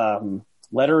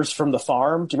letters from the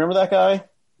farm. Do you remember that guy?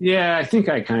 Yeah, I think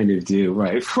I kind of do.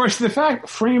 Right. Of course, the fact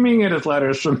framing it as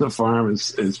letters from the farm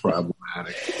is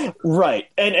problematic. Right.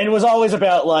 And it was always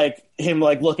about him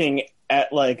looking at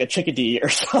a chickadee or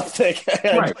something.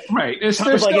 Right. There's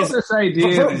still this idea.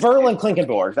 Verlin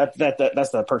Klinkenborg.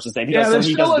 That's the person's name.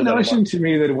 There's still a notion to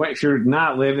me that if you're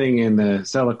not living in the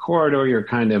Sella corridor, you're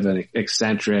kind of an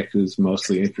eccentric who's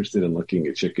mostly interested in looking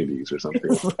at chickadees or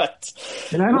something. Right.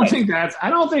 And I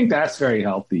don't think that's very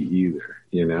healthy either.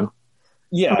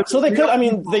 Yeah. So they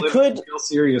could real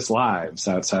serious lives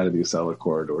outside of the Sella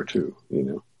corridor too.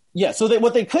 Yeah, so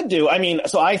what they could do,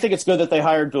 so I think it's good that they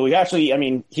hired Bowie.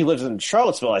 Actually, he lives in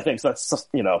Charlottesville, I think, so that's,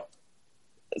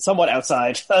 somewhat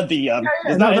outside the,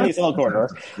 it's not in the Silla corridor.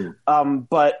 Yeah.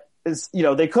 But,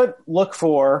 they could look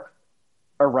for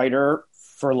a writer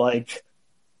for, the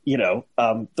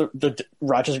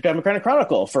Rochester Democratic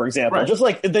Chronicle, for example. Right. Just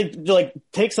they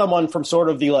take someone from sort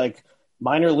of the,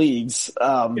 minor leagues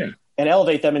and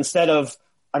elevate them instead of,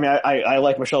 I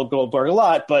like Michelle Goldberg a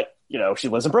lot, but, she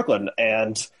lives in Brooklyn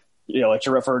and, she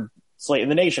wrote for Slate in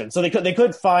the Nation. So they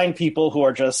could find people who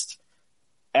are just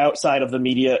outside of the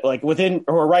media, who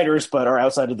are writers, but are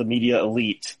outside of the media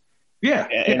elite. Yeah.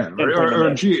 Or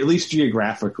at least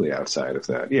geographically outside of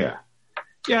that. Yeah.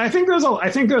 Yeah. I think there's a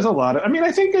lot of,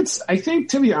 I think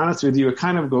to be honest with you, it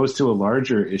kind of goes to a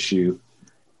larger issue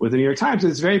with the New York Times.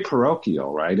 It's very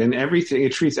parochial, right? And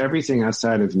it treats everything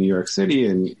outside of New York City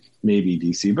and maybe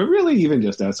DC, but really even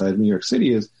just outside of New York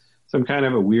City is some kind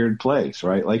of a weird place,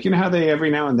 right? How they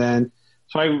every now and then.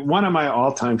 So one of my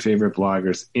all-time favorite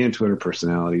bloggers and Twitter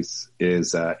personalities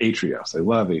is Atrios. I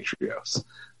love Atrios.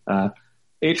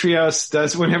 Atrios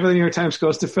does, whenever the New York Times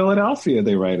goes to Philadelphia,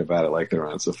 they write about it like they're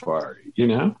on safari,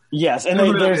 Yes, and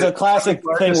there's a classic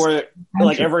thing where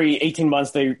every 18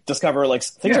 months they discover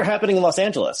things are happening in Los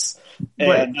Angeles.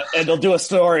 And they'll do a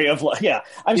story of but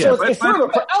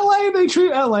LA, they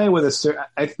treat LA with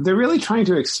they're really trying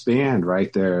to expand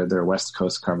their West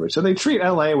Coast coverage. So they treat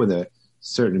LA with a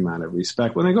certain amount of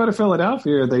respect. When they go to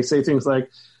Philadelphia, they say things like,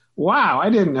 "Wow,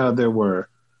 I didn't know there were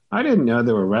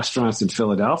restaurants in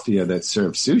Philadelphia that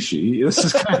serve sushi." This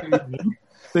is kind of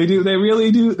They do. They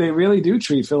really do. They really do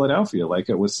treat Philadelphia like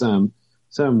it was some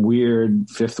weird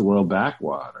fifth world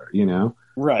backwater, you know?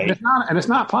 Right. And it's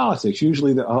not politics.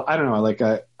 Usually, I don't know. Like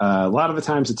a lot of the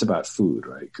times, it's about food,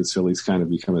 right? Because Philly's kind of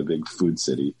become a big food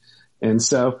city, and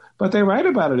so, but they write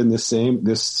about it in this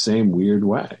same weird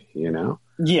way, you know?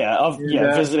 Yeah,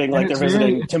 visiting like they're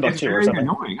visiting Timbuktu or something.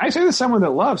 Annoying. I say to someone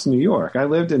that loves New York. I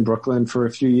lived in Brooklyn for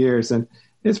a few years, and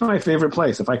it's my favorite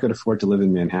place. If I could afford to live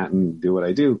in Manhattan, do what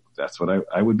I do, that's what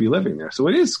I would be living there. So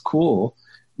it is cool.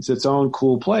 It's its own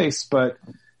cool place, but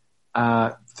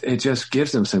it just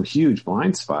gives them some huge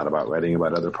blind spot about writing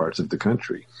about other parts of the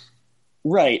country.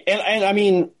 Right. And I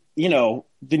mean, you know,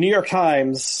 the New York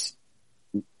Times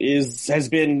has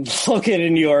been located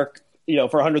in New York, you know,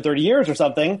 for 130 years or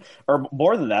something, or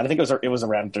more than that. I think it was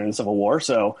around during the Civil War,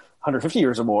 so 150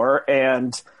 years or more.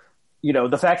 And, you know,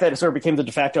 the fact that it sort of became the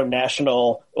de facto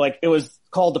national, like it was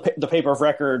called the paper of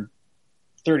record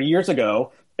 30 years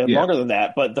ago, and longer than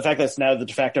that. But the fact that it's now the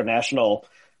de facto national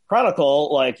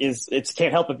chronicle, like it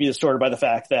can't help but be distorted by the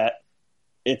fact that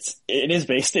it is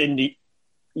based in, you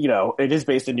know, it is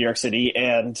based in New York City.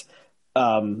 And,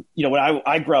 you know, when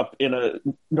I grew up in a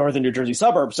northern New Jersey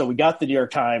suburb, so we got the New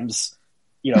York Times,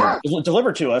 you know,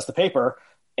 delivered to us, the paper.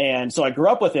 And so I grew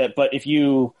up with it. But if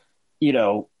you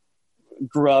know,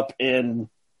 grew up in,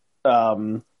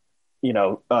 you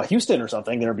know, Houston or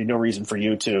something, there would be no reason for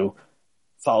you to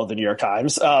follow the New York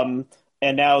Times. And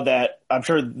now that I'm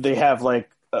sure they have like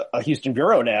a Houston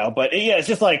bureau now, but yeah, it's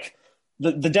just like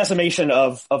the decimation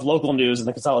of local news and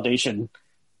the consolidation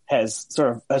has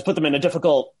put them in a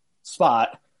difficult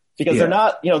spot because they're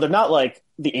not like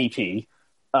the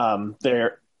AP.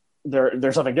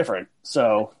 They're something different.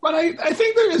 So, but I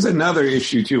think there is another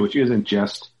issue too, which isn't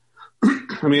just,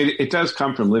 I mean, it does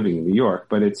come from living in New York,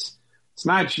 but it's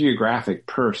not geographic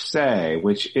per se,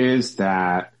 which is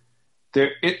that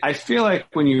I feel like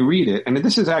when you read it, and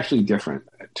this is actually different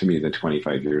to me than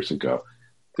 25 years ago,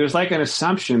 there's like an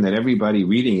assumption that everybody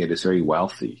reading it is very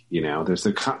wealthy. You know, there's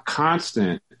the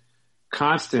constant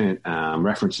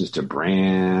references to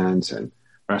brands and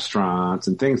restaurants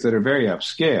and things that are very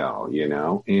upscale, you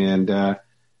know, and,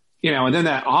 you know, and then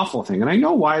that awful thing. And I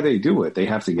know why they do it. They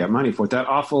have to get money for it. That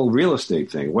awful real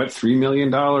estate thing. What $3 million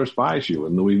buys you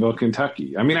in Louisville,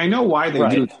 Kentucky? I mean, I know why they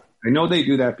do that. I know they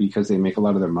do that because they make a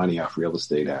lot of their money off real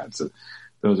estate ads. And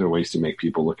those are ways to make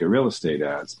people look at real estate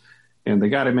ads. And they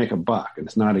got to make a buck. And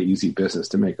it's not an easy business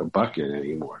to make a buck in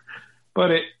anymore. But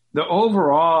it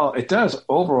does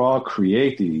overall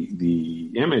create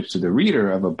the image to the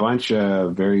reader of a bunch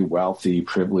of very wealthy,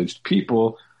 privileged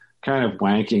people kind of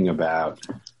wanking about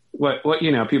what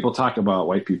you know, people talk about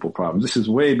white people problems. This is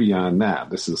way beyond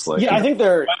that. This is like, I think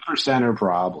they're 1%er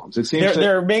problems. It seems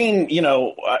their main, you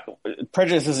know,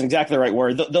 prejudice isn't exactly the right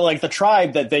word. The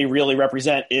tribe that they really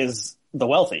represent is the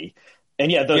wealthy.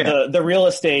 And the real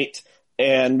estate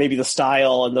and maybe the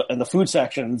style and the food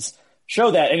sections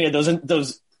show that. And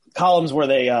those columns where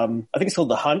they, I think it's called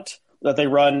The Hunt, that they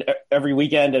run every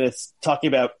weekend, and it's talking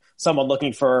about someone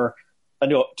looking for a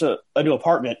new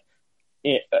apartment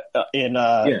in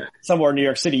somewhere in New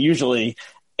York City usually.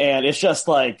 And it's just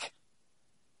like,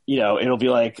 you know, it'll be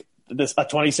like a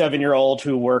 27-year-old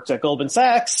who worked at Goldman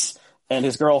Sachs and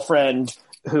his girlfriend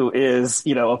who is,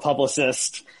 you know, a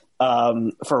publicist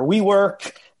for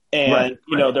WeWork. And,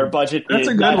 you know, their budget is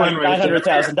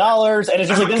 $900,000. And it's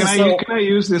just like, can I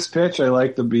use this pitch? I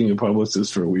like being a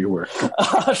publicist for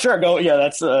WeWork. Sure. Go. Yeah.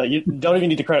 That's, you don't even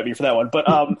need to credit me for that one.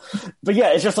 But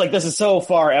yeah, it's just like, this is so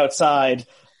far outside,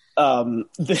 even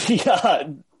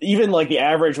like the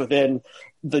average within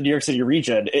the New York City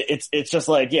region. It's just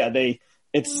like, yeah,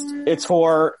 it's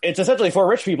essentially for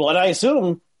rich people. And I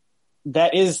assume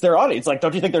that is their audience. Like,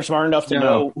 don't you think they're smart enough to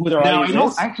know who their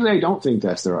audience is? Actually, I don't think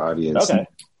that's their audience. Okay.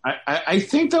 I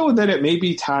think, though, that it may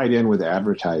be tied in with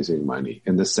advertising money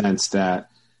in the sense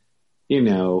that, you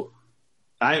know,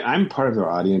 I'm part of their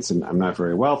audience and I'm not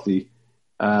very wealthy,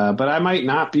 but I might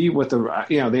not be with the,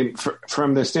 you know,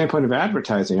 from the standpoint of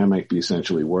advertising, I might be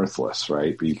essentially worthless,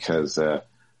 right? Because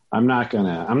I'm not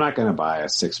gonna buy a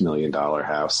 $6 million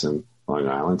house in Long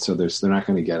Island, so they're not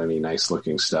going to get any nice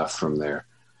looking stuff from there.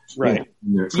 Right.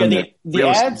 You know, the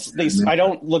ads, I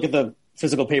don't look at the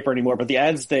physical paper anymore, but the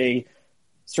ads they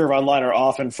serve online are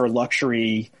often for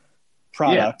luxury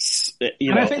products.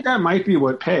 Yeah. And I think that might be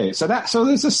what pays. So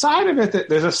there's a side of it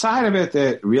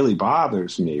that really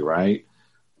bothers me, right?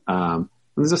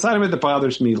 There's a side of it that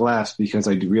bothers me less because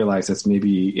I do realize that's maybe,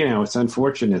 you know, it's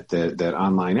unfortunate that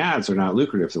online ads are not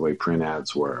lucrative the way print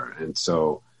ads were. And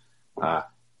so,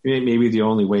 maybe the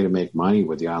only way to make money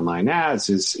with the online ads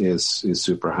is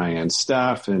super high end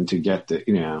stuff and to get the,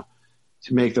 you know,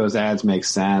 to make those ads make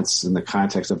sense in the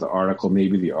context of the article.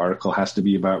 Maybe the article has to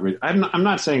be about. I'm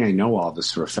not saying I know all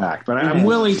this for a fact, but I'm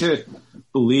willing to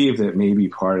believe that maybe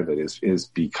part of it is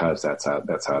because that's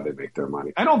how they make their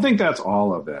money. I don't think that's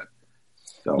all of it.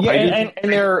 So and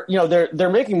they're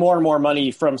making more and more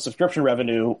money from subscription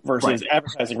revenue versus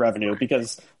advertising revenue,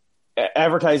 because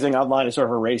advertising online is sort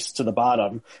of a race to the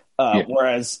bottom,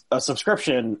 whereas a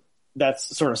subscription,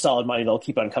 that's sort of solid money. They'll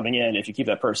keep on coming in if you keep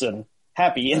that person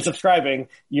happy and subscribing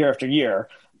year after year.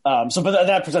 But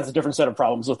that presents a different set of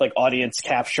problems with like audience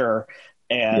capture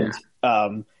and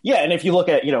and if you look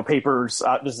at papers,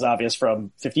 this is obvious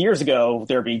from 50 years ago,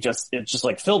 it's just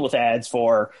like filled with ads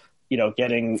for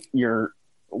getting your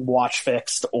watch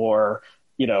fixed or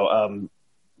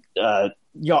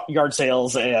yard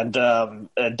sales and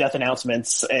death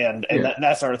announcements and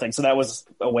that sort of thing. So that was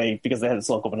a way, because they had this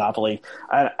local monopoly.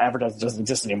 Advertising doesn't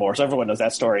exist anymore, so everyone knows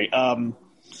that story.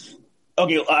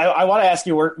 Okay, I want to ask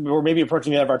you, we're maybe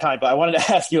approaching the end of our time, but I wanted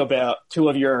to ask you about two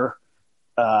of your,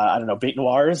 bêtes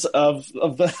noires of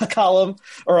the column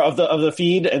or of the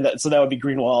feed, and so that would be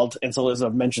Greenwald and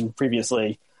Cillizza, mentioned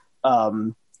previously.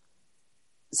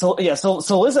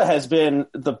 Cillizza has been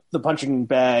the punching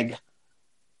bag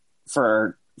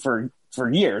for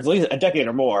years, at least a decade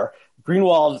or more.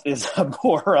 Greenwald is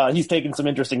more, he's taken some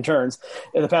interesting turns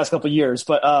in the past couple of years,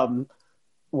 but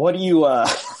what do you,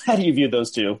 how do you view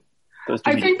those two?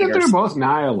 I think that they're both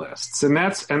nihilists, and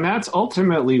that's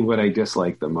ultimately what I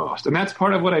dislike the most, and that's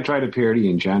part of what I try to parody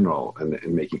in general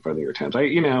in making fun of the New York Times.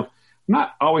 I'm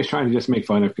not always trying to just make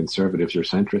fun of conservatives or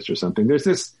centrists or something. There's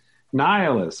this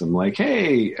nihilism, like,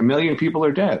 hey, 1 million people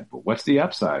are dead, but what's the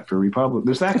upside for Republic?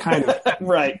 There's that kind of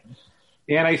right.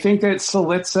 And I think that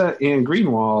Cillizza and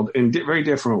Greenwald, in very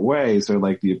different ways, are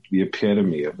like the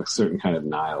epitome of a certain kind of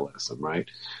nihilism, right?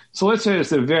 Cillizza is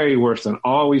the very worst on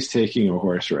always taking a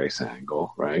horse race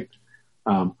angle, right?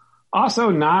 Also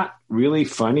not really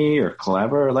funny or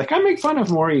clever. Like, I make fun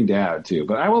of Maureen Dowd, too,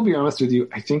 but I will be honest with you,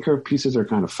 I think her pieces are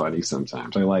kind of funny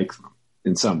sometimes. I like them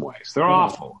in some ways. They're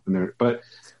awful, but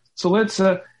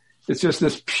Cillizza, it's just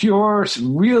this pure,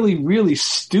 really, really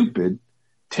stupid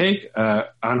take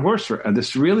on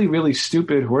this really, really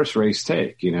stupid horse race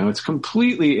take. It's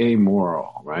completely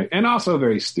amoral, right? And also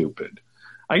very stupid.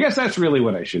 I guess that's really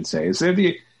what I should say. Is they're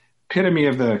the epitome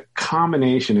of the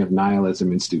combination of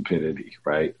nihilism and stupidity,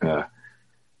 right?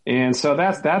 And so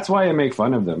that's why I make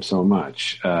fun of them so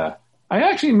much. I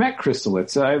actually met Chris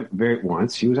Cillizza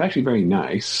once. He was actually very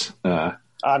nice.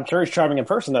 I'm sure he's charming in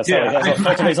person. That's how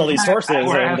he has all these sources.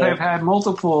 I've had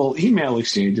multiple email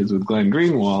exchanges with Glenn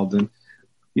Greenwald, and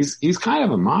he's kind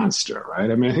of a monster, right?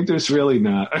 I mean, I think there's really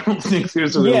not. I don't think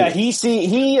there's a really. Yeah,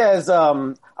 he has.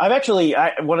 I've actually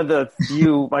one of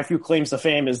my few claims to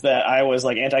fame is that I was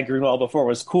like anti-Greenwald before it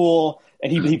was cool,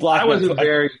 and he blocked.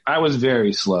 I was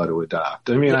very slow to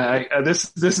adopt. I mean,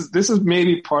 this is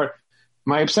maybe part.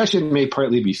 My obsession may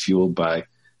partly be fueled by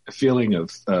a feeling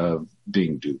of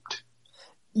being duped.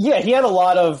 Yeah, he had a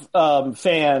lot of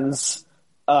fans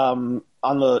on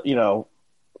the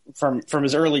from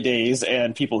his early days,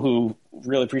 and people who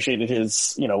really appreciated his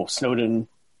Snowden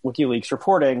WikiLeaks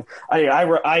reporting.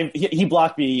 He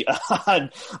blocked me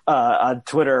on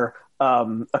Twitter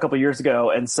a couple of years ago,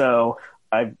 and so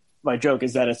my joke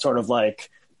is that it's sort of like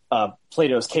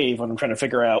Plato's cave when I'm trying to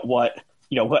figure out what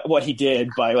he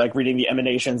did by like reading the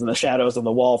emanations and the shadows on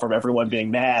the wall from everyone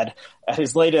being mad at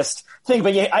his latest thing.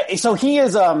 But so he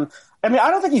is. I mean,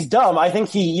 I don't think he's dumb. I think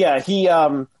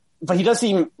but he does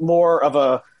seem more of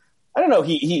a. I don't know.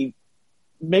 He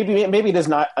maybe it is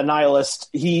not a nihilist.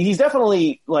 He's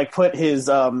definitely like put his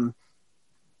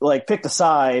picked a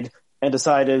side and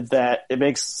decided that it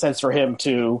makes sense for him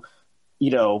to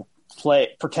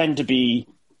pretend to be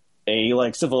a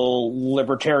like civil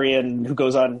libertarian who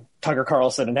goes on Tucker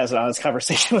Carlson and has an honest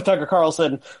conversation with Tucker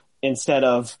Carlson instead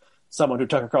of someone who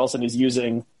Tucker Carlson is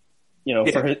using,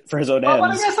 for his own ends.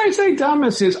 Well, I guess I say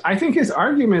dumbest is I think his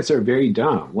arguments are very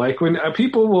dumb. Like when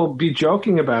people will be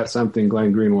joking about something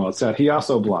Glenn Greenwald said, he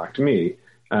also blocked me.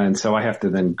 And so I have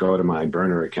to then go to my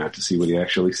burner account to see what he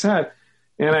actually said.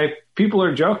 And people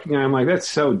are joking. And I'm like, that's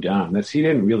so dumb. He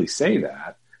didn't really say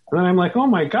that. And then I'm like, oh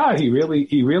my God, he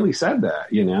really said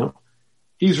that,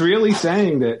 He's really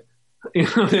saying that,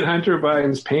 that Hunter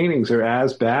Biden's paintings are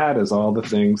as bad as all the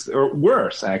things, or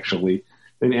worse, actually,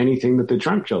 than anything that the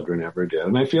Trump children ever did.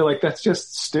 And I feel like that's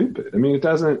just stupid. I mean,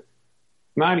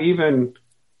 not even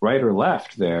right or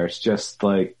left there. It's just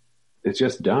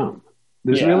dumb.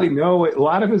 There's really a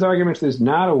lot of his arguments, there's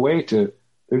not a way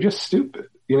they're just stupid.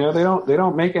 They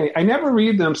don't make any, I never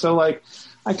read them. So like,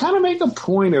 I kind of make a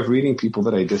point of reading people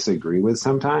that I disagree with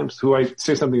sometimes, who I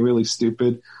say something really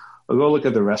stupid. I'll go look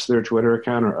at the rest of their Twitter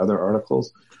account or other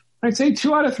articles. I'd say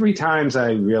 2 out of 3 times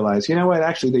I realize, you know what,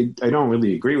 actually, I don't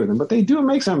really agree with them, but they do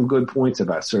make some good points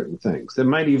about certain things that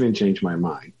might even change my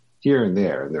mind here and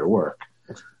there in their work.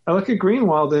 I look at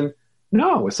Greenwald and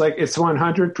no, it's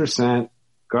 100%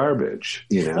 garbage,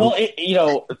 you know? Well,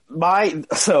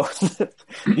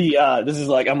 this is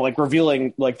like, I'm like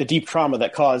revealing like the deep trauma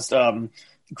that caused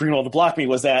Greenwald to block me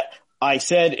was that I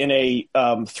said in a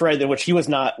thread in which he was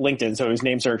not LinkedIn, so he was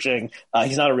name searching,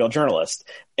 he's not a real journalist.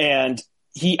 And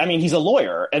he's a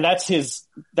lawyer, and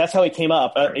that's how he came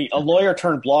up. A lawyer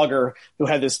turned blogger who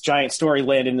had this giant story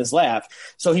land in his lap.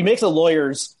 So he makes a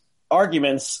lawyer's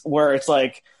arguments where it's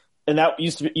like, and that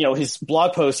used to be, his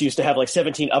blog posts used to have like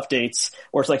 17 updates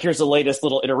where it's like, here's the latest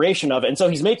little iteration of it. And so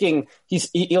he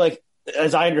like,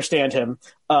 as I understand him,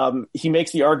 he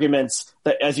makes the arguments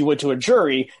that as you would to a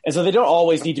jury. And so they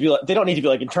don't need to be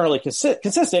like internally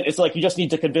consistent. It's like, you just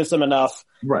need to convince them enough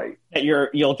right that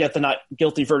you'll get the not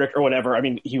guilty verdict or whatever. I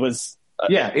mean, he was,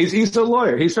 he's a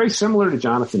lawyer. He's very similar to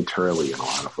Jonathan Turley in a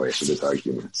lot of ways with his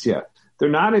arguments. Yeah. They're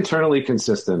not internally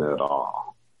consistent at all.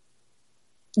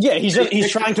 Yeah,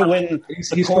 he's trying to win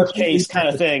the court case kind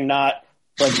of thing, not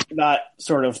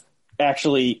sort of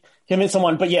actually convince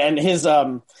someone. But yeah, and his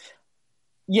but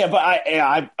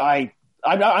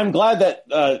I'm glad that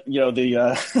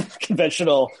the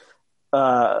conventional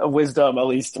wisdom, at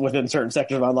least within certain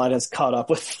sectors of online, has caught up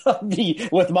with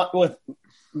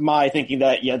my thinking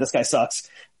that this guy sucks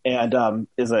and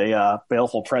is a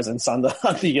baleful presence on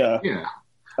the.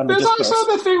 There's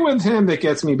also the thing with him that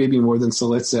gets me maybe more than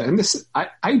Cillizza. And this,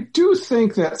 I do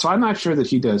think that, so I'm not sure that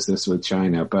he does this with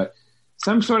China, but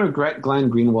some sort of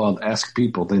Glenn Greenwald-esque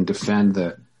people then defend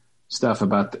the stuff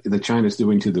about the China's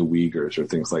doing to the Uyghurs or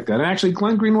things like that. And actually,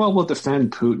 Glenn Greenwald will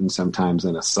defend Putin sometimes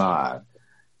and Assad.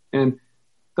 And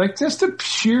like just the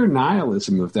sheer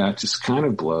nihilism of that just kind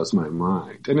of blows my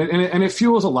mind. And it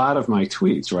fuels a lot of my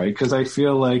tweets, right? Because I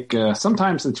feel like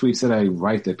sometimes the tweets that I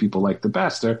write that people like the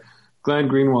best are Glenn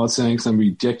Greenwald saying some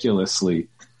ridiculously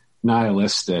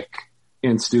nihilistic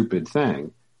and stupid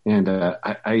thing. And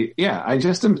I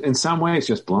just am in some ways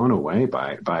just blown away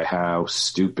by how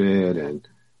stupid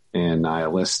and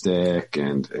nihilistic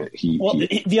and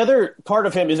the other part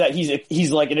of him is that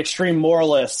he's like an extreme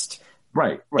moralist.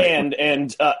 Right. And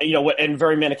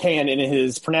very Manichaean in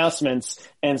his pronouncements.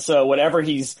 And so whatever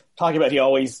he's talking about, he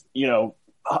always,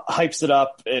 hypes it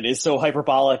up. It is so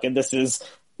hyperbolic. And this is,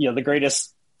 the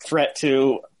greatest threat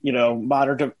to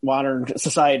modern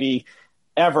society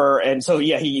ever. And so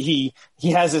he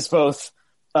has this both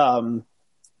I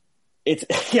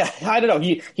don't know,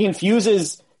 he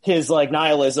infuses his like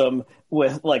nihilism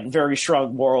with like very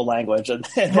strong moral language and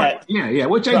that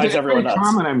which I did everyone nuts.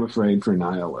 Common, I'm afraid, for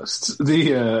nihilists.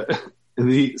 So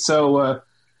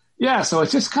it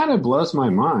just kind of blows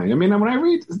my mind. I mean, when I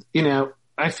read,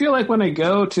 I feel like when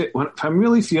if I'm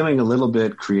really feeling a little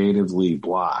bit creatively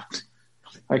blocked,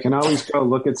 I can always go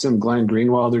look at some Glenn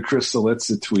Greenwald or Chris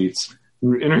Cillizza tweets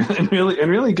and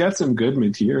really get some good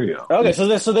material. Okay,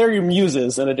 so they're your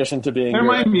muses in addition to being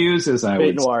my muses. I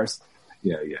would noirs.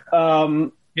 Yeah.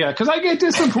 Because I get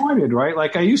disappointed, right?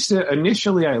 Like I used to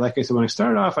initially, like I said, when I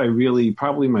started off,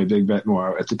 probably my big bet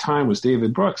noir at the time was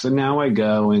David Brooks, and now I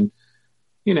go and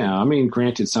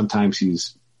granted, sometimes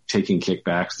he's taking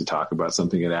kickbacks to talk about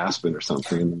something at Aspen or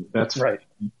something, and that's right.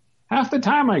 Half the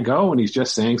time I go and he's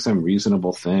just saying some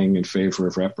reasonable thing in favor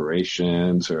of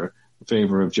reparations or in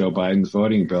favor of Joe Biden's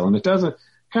voting bill. And it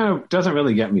doesn't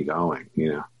really get me going,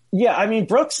 Yeah. I mean,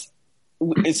 Brooks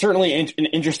is certainly an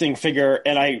interesting figure.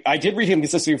 And I did read him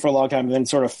consistently for a long time and then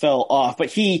sort of fell off, but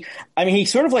he's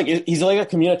sort of like, he's like a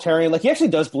communitarian. Like he actually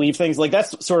does believe things. Like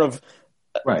that's sort of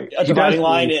right. A dividing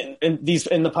line in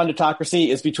the punditocracy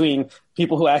is between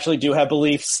people who actually do have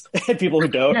beliefs and people who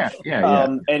don't. Yeah.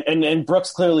 And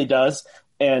Brooks clearly does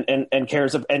and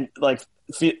cares and like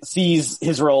sees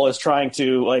his role as trying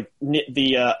to like knit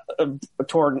the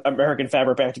torn American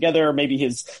fabric back together. Maybe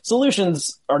his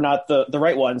solutions are not the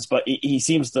right ones, but he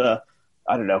seems to,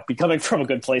 I don't know, be coming from a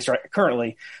good place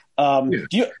currently. I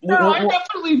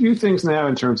definitely view things now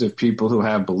in terms of people who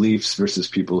have beliefs versus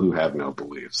people who have no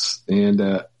beliefs. And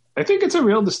I think it's a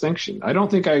real distinction. I don't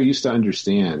think I used to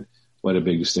understand what a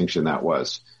big distinction that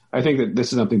was. I think that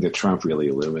this is something that Trump really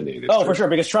illuminated. Oh, for sure,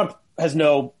 because Trump has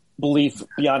no belief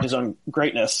beyond his own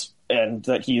greatness and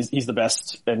that he's the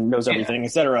best and knows everything, et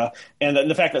cetera. And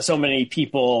the fact that so many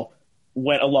people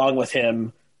went along with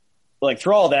him like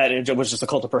through all that, it was just a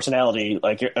cult of personality.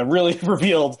 Like it really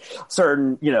revealed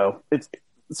certain,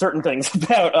 certain things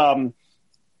about,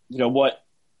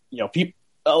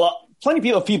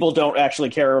 plenty of people don't actually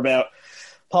care about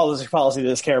policy that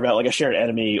just care about like a shared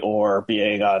enemy or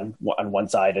being on one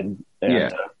side and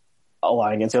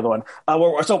aligning against the other one.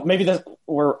 So maybe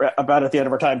we're about at the end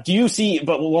of our time. Do you see?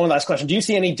 But one last question: do you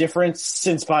see any difference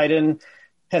since Biden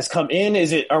has come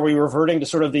in? Are we reverting to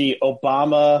sort of the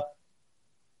Obama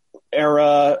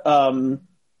era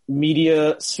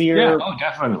media sphere? Yeah,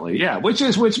 definitely. Yeah, which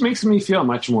makes me feel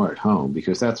much more at home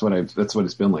because that's what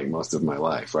it's been like most of my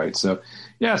life, right? So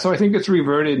I think it's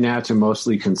reverted now to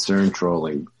mostly concern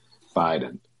trolling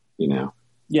Biden.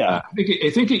 I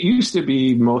think it used to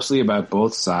be mostly about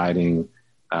both siding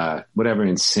whatever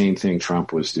insane thing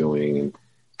Trump was doing and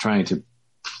trying to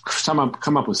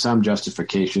come up with some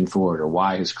justification for it or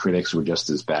why his critics were just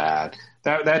as bad.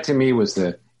 That to me was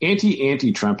the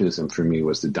anti-Trumpism for me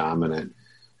was the dominant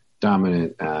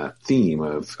theme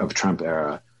of Trump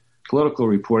era political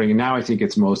reporting. And now I think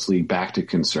it's mostly back to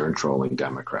concern trolling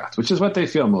Democrats, which is what they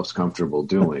feel most comfortable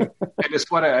doing. And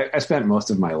it's what I spent most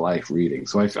of my life reading.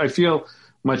 So I feel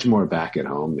much more back at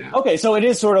home now. Okay. So it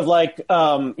is sort of like,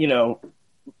 not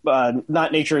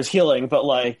nature is healing, but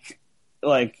like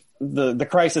the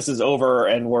crisis is over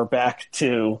and we're back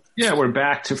to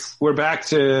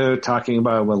talking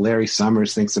about what Larry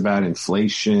Summers thinks about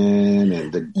inflation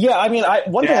and those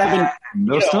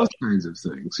kinds of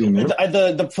things.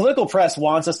 The political press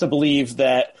wants us to believe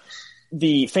that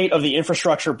the fate of the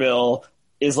infrastructure bill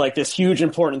is like this huge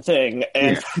important thing,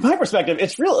 and from my perspective,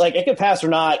 it's really like it could pass or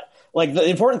not. Like the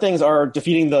important things are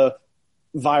defeating the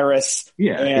virus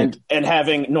and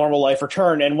having normal life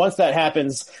return. And once that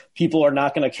happens, people are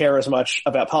not going to care as much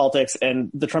about politics. And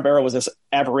the Trump era was this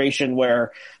aberration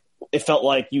where it felt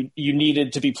like you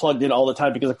needed to be plugged in all the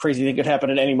time because a crazy thing could happen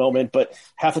at any moment. But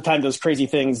half the time those crazy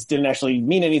things didn't actually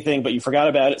mean anything, but you forgot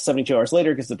about it 72 hours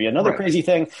later because there'd be another crazy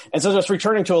thing. And so just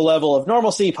returning to a level of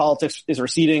normalcy, politics is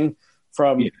receding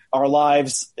from our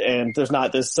lives. And there's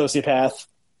not this sociopath,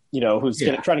 who's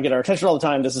trying to get our attention all the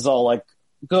time. This is all like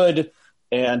good.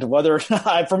 And whether or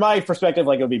not, from my perspective,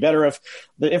 like it would be better if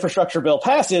the infrastructure bill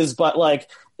passes, but like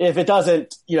if it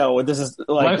doesn't, this is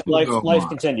like life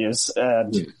continues.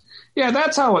 And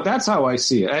that's how I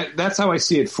see it. That's how I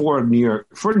see it for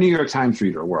New York Times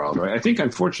reader world, right? I think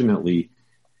unfortunately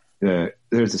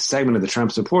there's a segment of the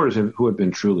Trump supporters who have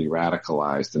been truly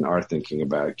radicalized and are thinking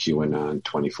about QAnon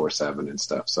 24/7 and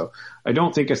stuff. So I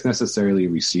don't think it's necessarily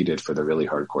receded for the really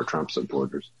hardcore Trump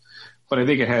supporters. But I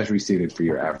think it has receded for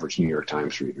your average New York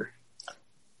Times reader.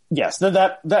 Yes,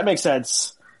 that makes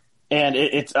sense. And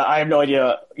it's I have no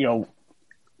idea. You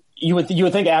would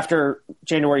think after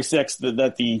January 6th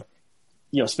that the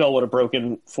spell would have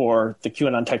broken for the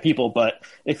QAnon type people, but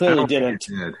it clearly didn't.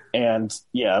 And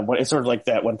it's sort of like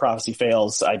that when prophecy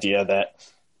fails idea that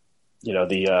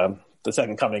the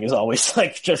second coming is always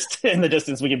like just in the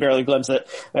distance. We can barely glimpse it.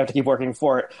 We have to keep working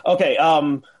for it. Okay.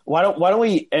 Why don't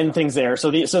we end things there? So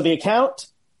the account,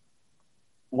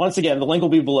 once again, the link will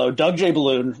be below. DougJ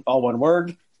Balloon, all one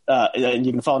word. And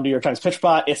you can follow New York Times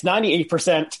Pitchbot. It's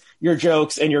 98% your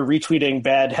jokes and you're retweeting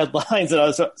bad headlines and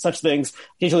other such things.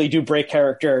 Occasionally you do break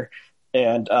character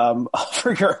and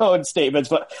for your own statements.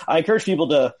 But I encourage people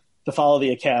to follow the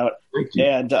account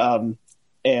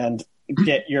and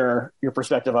get your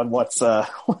perspective on what's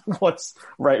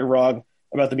right or wrong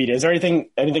about the media. Is there anything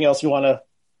else you want to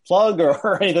plug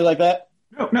or anything like that?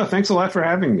 No, thanks a lot for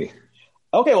having me.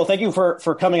 Okay, well, thank you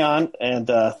for coming on, and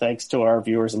thanks to our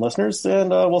viewers and listeners, and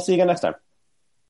we'll see you again next time.